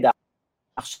זה נהדר.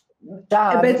 עכשיו...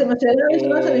 בעצם השאלה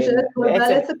הראשונה שאני שואלת כל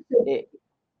בעל עסק,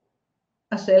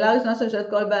 השאלה הראשונה שאני שואלת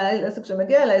כל בעל עסק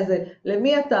שמגיע אליי, זה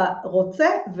למי אתה רוצה,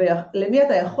 ולמי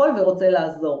אתה יכול ורוצה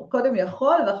לעזור. קודם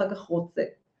יכול ואחר כך רוצה.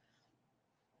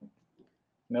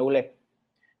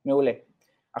 מעולה.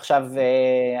 עכשיו,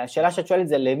 השאלה שאת שואלת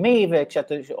זה למי,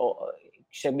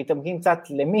 וכשמתעמקים קצת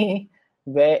למי,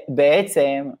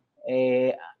 בעצם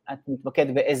את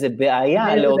מתמקד באיזה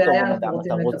בעיה לאותו בן אדם,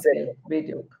 אתה רוצה.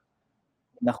 בדיוק.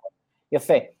 נכון,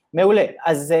 יפה, מעולה.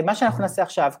 אז מה שאנחנו נעשה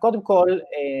עכשיו, קודם כל,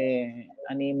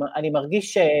 אני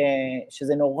מרגיש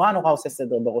שזה נורא עושה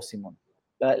סדר בראש סימון.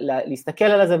 להסתכל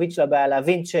על הזווית של הבעיה,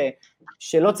 להבין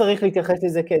שלא צריך להתייחס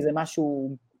לזה כאיזה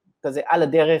משהו כזה על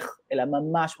הדרך, אלא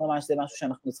ממש זה משהו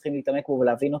שאנחנו צריכים להתעמק בו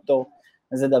ולהבין אותו,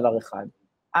 זה דבר אחד.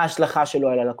 ההשלכה שלו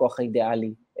על הלקוח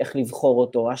האידיאלי, איך לבחור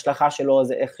אותו, ההשלכה שלו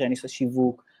זה איך שאני עושה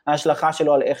שיווק, ההשלכה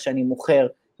שלו על איך שאני מוכר,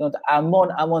 זאת אומרת,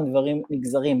 המון דברים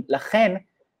נגזרים. לכן,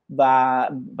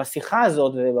 בשיחה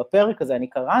הזאת ובפרק הזה, אני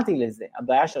קראתי לזה,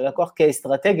 הבעיה של הלקוח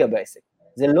כאסטרטגיה בעסק.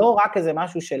 זה לא רק איזה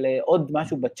משהו של עוד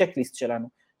משהו בצ'קליסט שלנו,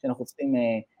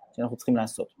 שאנחנו צריכים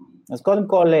לעשות. אז קודם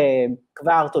כל,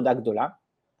 כבר תודה גדולה.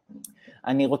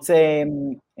 אני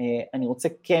רוצה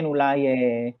כן אולי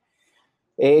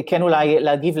כן אולי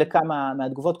להגיב לכמה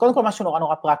מהתגובות. קודם כל משהו נורא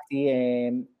נורא פרקטי,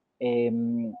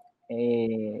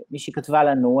 מישהי כתבה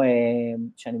לנו,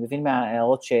 שאני מבין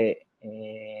מההערות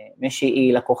שמשהי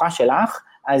היא לקוחה שלך,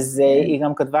 אז היא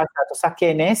גם כתבה שאת עושה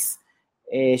כנס,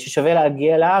 ששווה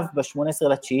להגיע אליו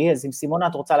ב-18/9, אז אם סימונה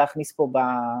את רוצה להכניס פה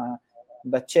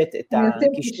בצ'אט את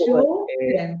הקישור,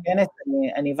 כנס,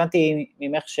 אני הבנתי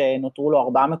ממך שנותרו לו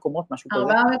 4 מקומות, משהו כזה.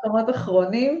 4 מקומות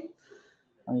אחרונים,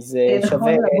 אז שווה...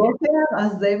 נכון לבוקר,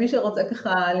 אז מי שרוצה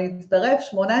ככה להצטרף,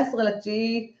 18/9,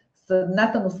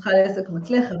 סדנת הנוסחה לעסק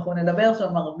מצליח, אנחנו נדבר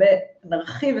שם הרבה,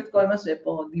 נרחיב את כל מה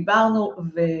שפה דיברנו,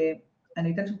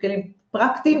 ואני אתן שם כלים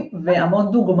פרקטיים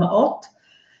והמון דוגמאות,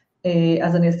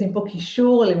 אז אני אשים פה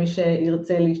קישור למי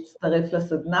שירצה להצטרף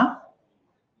לסדנה.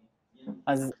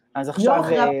 אז עכשיו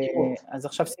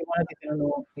סימונה תיתן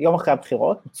לנו יום אחרי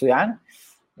הבחירות, מצוין.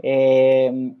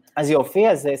 אז יופי,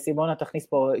 אז סימונה תכניס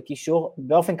פה קישור,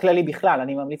 באופן כללי בכלל,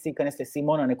 אני ממליץ להיכנס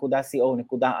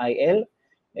לסימונה.co.il,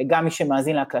 גם מי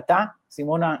שמאזין להקלטה,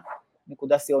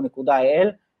 סימונה.co.il,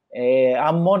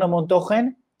 המון תוכן,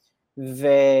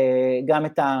 וגם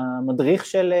את המדריך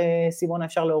של סימונה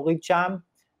אפשר להוריד שם,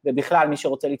 ובכלל מי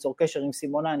שרוצה ליצור קשר עם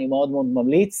סימונה, אני מאוד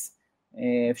ממליץ,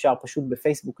 אפשר פשוט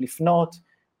בפייסבוק לפנות,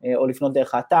 או לפנות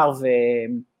דרך האתר,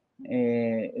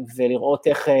 ולראות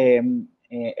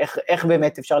איך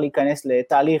באמת אפשר להיכנס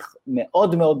לתהליך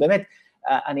מאוד, באמת,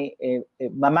 אני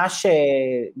ממש,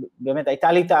 באמת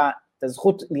הייתה לי את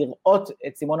הזכות לראות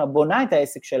את סימונה בונה את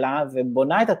העסק שלה,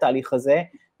 ובונה את התהליך הזה,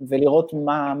 ולראות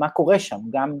מה קורה שם,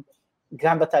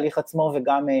 גם בתהליך עצמו,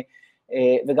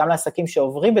 וגם לעסקים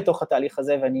שעוברים בתוך התהליך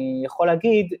הזה, ואני יכול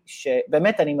להגיד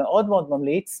שבאמת אני מאוד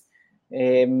ממליץ,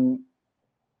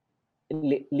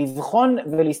 לבחון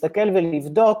ולהסתכל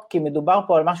ולבדוק, כי מדובר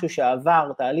פה על משהו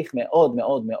שעבר תהליך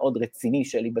מאוד רציני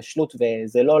של היבשלות,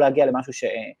 וזה לא להגיע למשהו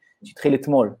שהתחיל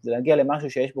אתמול, זה להגיע למשהו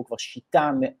שיש בו כבר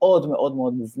שיטה מאוד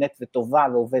מובנית וטובה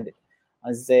ועובדת.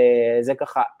 אז זה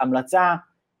ככה המלצה,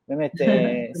 באמת,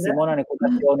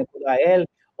 סימונה.co.il,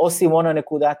 או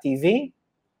סימונה.tv,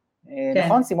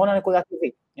 נכון? סימונה.tv,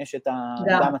 יש את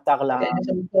גם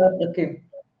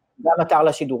אתר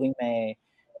לשידורים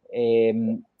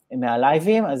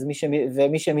מהלייבים, אז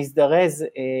ומי שמזדרז,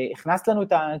 הכנס לנו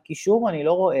את הקישור, אני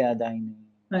לא רואה עדיין.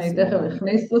 אני תכף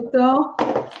הכניס אותו.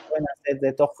 נעשה את זה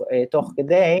תוך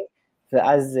כדי,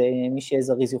 ואז מי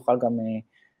שזריז יוכל גם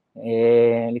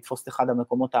לתפוס את אחד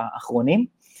המקומות האחרונים.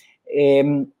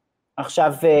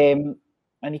 עכשיו,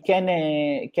 אני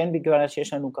כן בגלל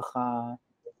שיש לנו ככה...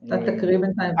 אתה תקריא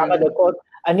בינתיים. כמה דקות.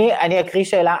 אני אקריא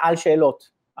שאלה על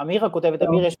שאלות. אמירה כותבת,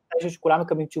 אמיר, יש משהו שכולם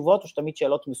מקבלים תשובות, או שתמיד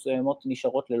שאלות מסוימות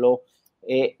נשארות ללא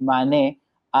מענה,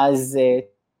 אז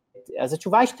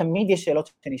התשובה היא שתמיד יש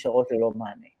שאלות שנשארות ללא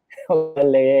מענה,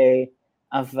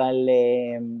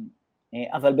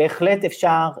 אבל בהחלט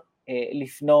אפשר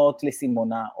לפנות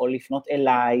לסימונה, או לפנות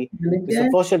אליי,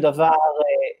 בסופו של דבר,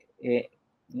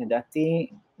 לדעתי,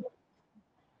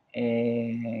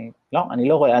 לא, אני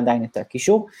לא רואה עדיין את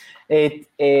הקישור,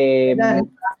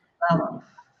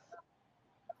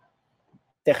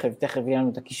 תכף יהיה לנו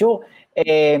את הקישור,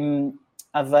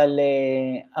 אבל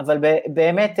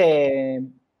באמת,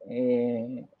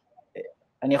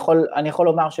 אני יכול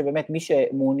לומר שבאמת מי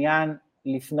שמעוניין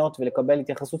לפנות ולקבל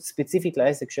התייחסות ספציפית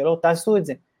לעסק שלו, תעשו את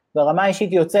זה. ברמה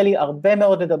האישית יוצא לי הרבה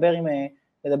מאוד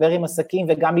לדבר עם עסקים,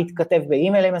 וגם להתכתב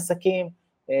באימייל עם עסקים,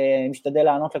 משתדל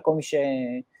לענות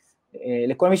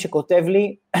לכל מי שכותב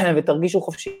לי, ותרגישו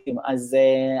חופשיים.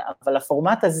 אבל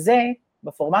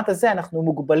בפורמט הזה אנחנו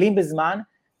מוגבלים בזמן,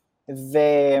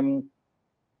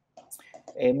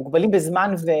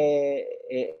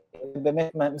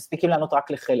 ובאמת מספיקים לענות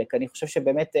רק לחלק. אני חושב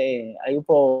שבאמת היו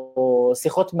פה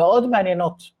שיחות מאוד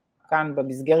מעניינות כאן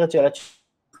במסגרת של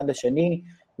אחד השני,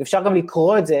 ואפשר גם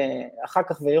לקרוא את זה אחר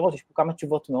כך ולראות, יש פה כמה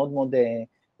תשובות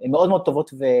מאוד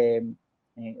טובות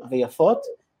ויפות.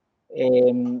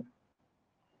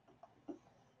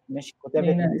 מי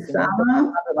שכותבת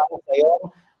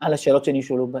על השאלות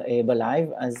שנשאלו בלייב,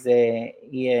 אז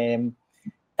היא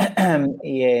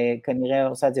כנראה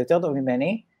עושה את זה יותר טוב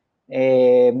ממני,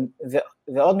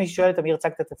 ועוד מי ששואלת, אמיר,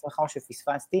 הצגת את עצמך או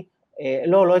שפספסתי?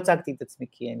 לא הצגתי את עצמי,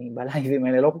 כי אני בלייבים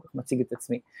האלה לא כל כך מציג את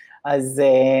עצמי,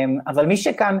 אבל מי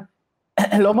שכאן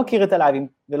לא מכיר את הלייבים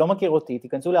ולא מכיר אותי,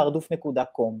 תיכנסו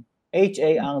להרדוף.com,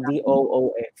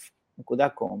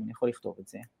 HARDOOF.com, אני יכול לכתוב את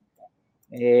זה,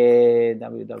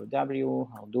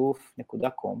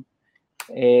 www.hardoof.com,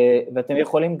 ואתם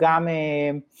יכולים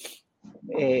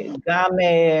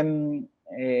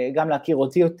גם להכיר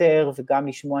אותי יותר, וגם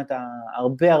לשמוע את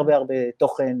הרבה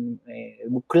תוכן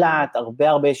מוקלט,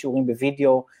 הרבה שיעורים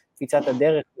בווידאו, קפיצת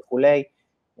הדרך וכולי.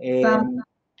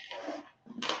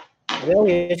 זהו,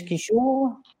 יש קישור?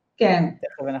 כן.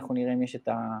 תכף אנחנו נראה אם יש את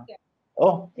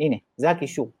הנה, זה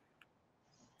הקישור.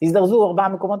 תזדרזו 4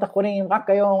 מקומות אחרונים, רק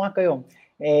היום.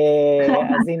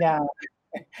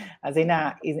 אז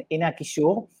הנה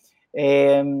הקישור.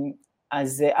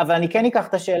 אבל אני כן אקח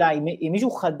את השאלה, אם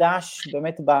מישהו חדש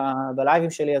באמת בלייבים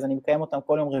שלי, אז אני מקיים אותם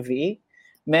כל יום רביעי.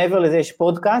 מעבר לזה יש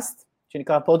פודקאסט,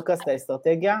 שנקרא פודקאסט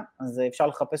האסטרטגיה, אז אפשר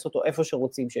לחפש אותו איפה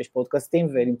שרוצים שיש פודקאסטים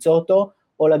ולמצוא אותו,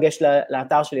 או לגש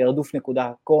לאתר שלי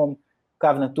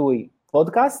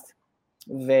rduf.com/פודקאסט,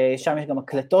 ושם יש גם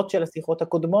הקלטות של השיחות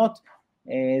הקודמות,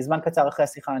 זמן קצר אחרי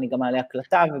השיחה אני גם מעלה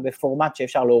הקלטה, ובפורמט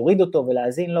שאפשר להוריד אותו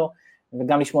ולהזין לו,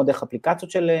 וגם לשמוע דרך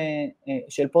אפליקציות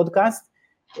של פודקאסט.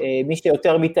 מי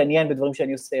שיותר מתעניין בדברים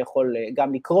שאני עושה יכול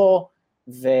גם לקרוא,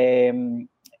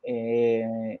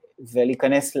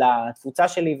 ולהיכנס לתפוצה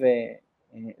שלי,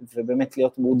 ובאמת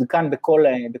להיות מעודכן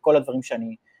בכל הדברים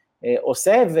שאני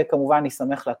עושה, וכמובן אני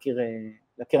שמח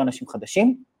להכיר אנשים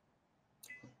חדשים.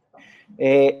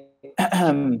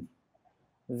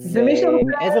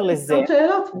 ומעבר לזה,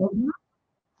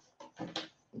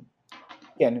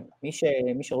 כן,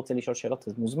 מי שרוצה לשאול שאלות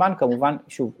אז מוזמן, כמובן,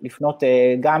 שוב, לפנות,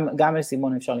 גם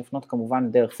לסימונה אפשר לפנות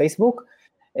כמובן דרך פייסבוק.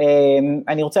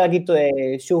 אני רוצה להגיד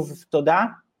שוב תודה,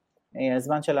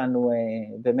 הזמן שלנו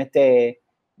באמת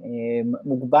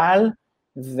מוגבל,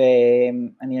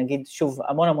 ואני אגיד שוב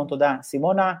המון תודה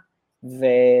סימונה,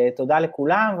 ותודה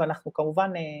לכולם, ואנחנו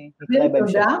כמובן נתראה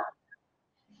בהמשך.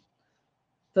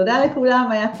 תודה לכולם,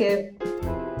 היה כיף.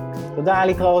 תודה,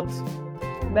 להתראות.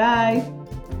 ביי.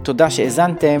 תודה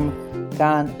שהאזנתם,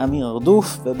 כאן אמיר ארדוף,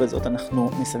 ובזאת אנחנו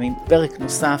מסיימים פרק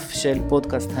נוסף של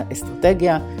פודקאסט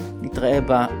האסטרטגיה. נתראה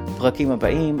בפרקים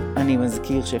הבאים. אני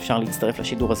מזכיר שאפשר להצטרף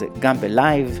לשידור הזה גם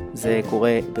בלייב, זה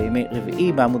קורה בימי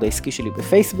רביעי בעמוד העסקי שלי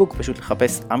בפייסבוק, פשוט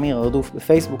לחפש אמיר ארדוף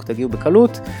בפייסבוק, תגיעו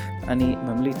בקלות. אני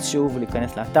ממליץ שוב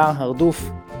להיכנס לאתר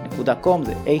hardoof.com,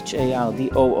 זה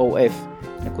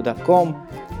hardoof.com,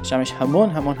 שם יש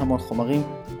המון חומרים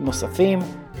נוספים,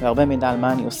 והרבה מידע על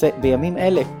מה אני עושה בימים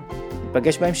אלה.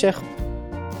 נפגש בהמשך.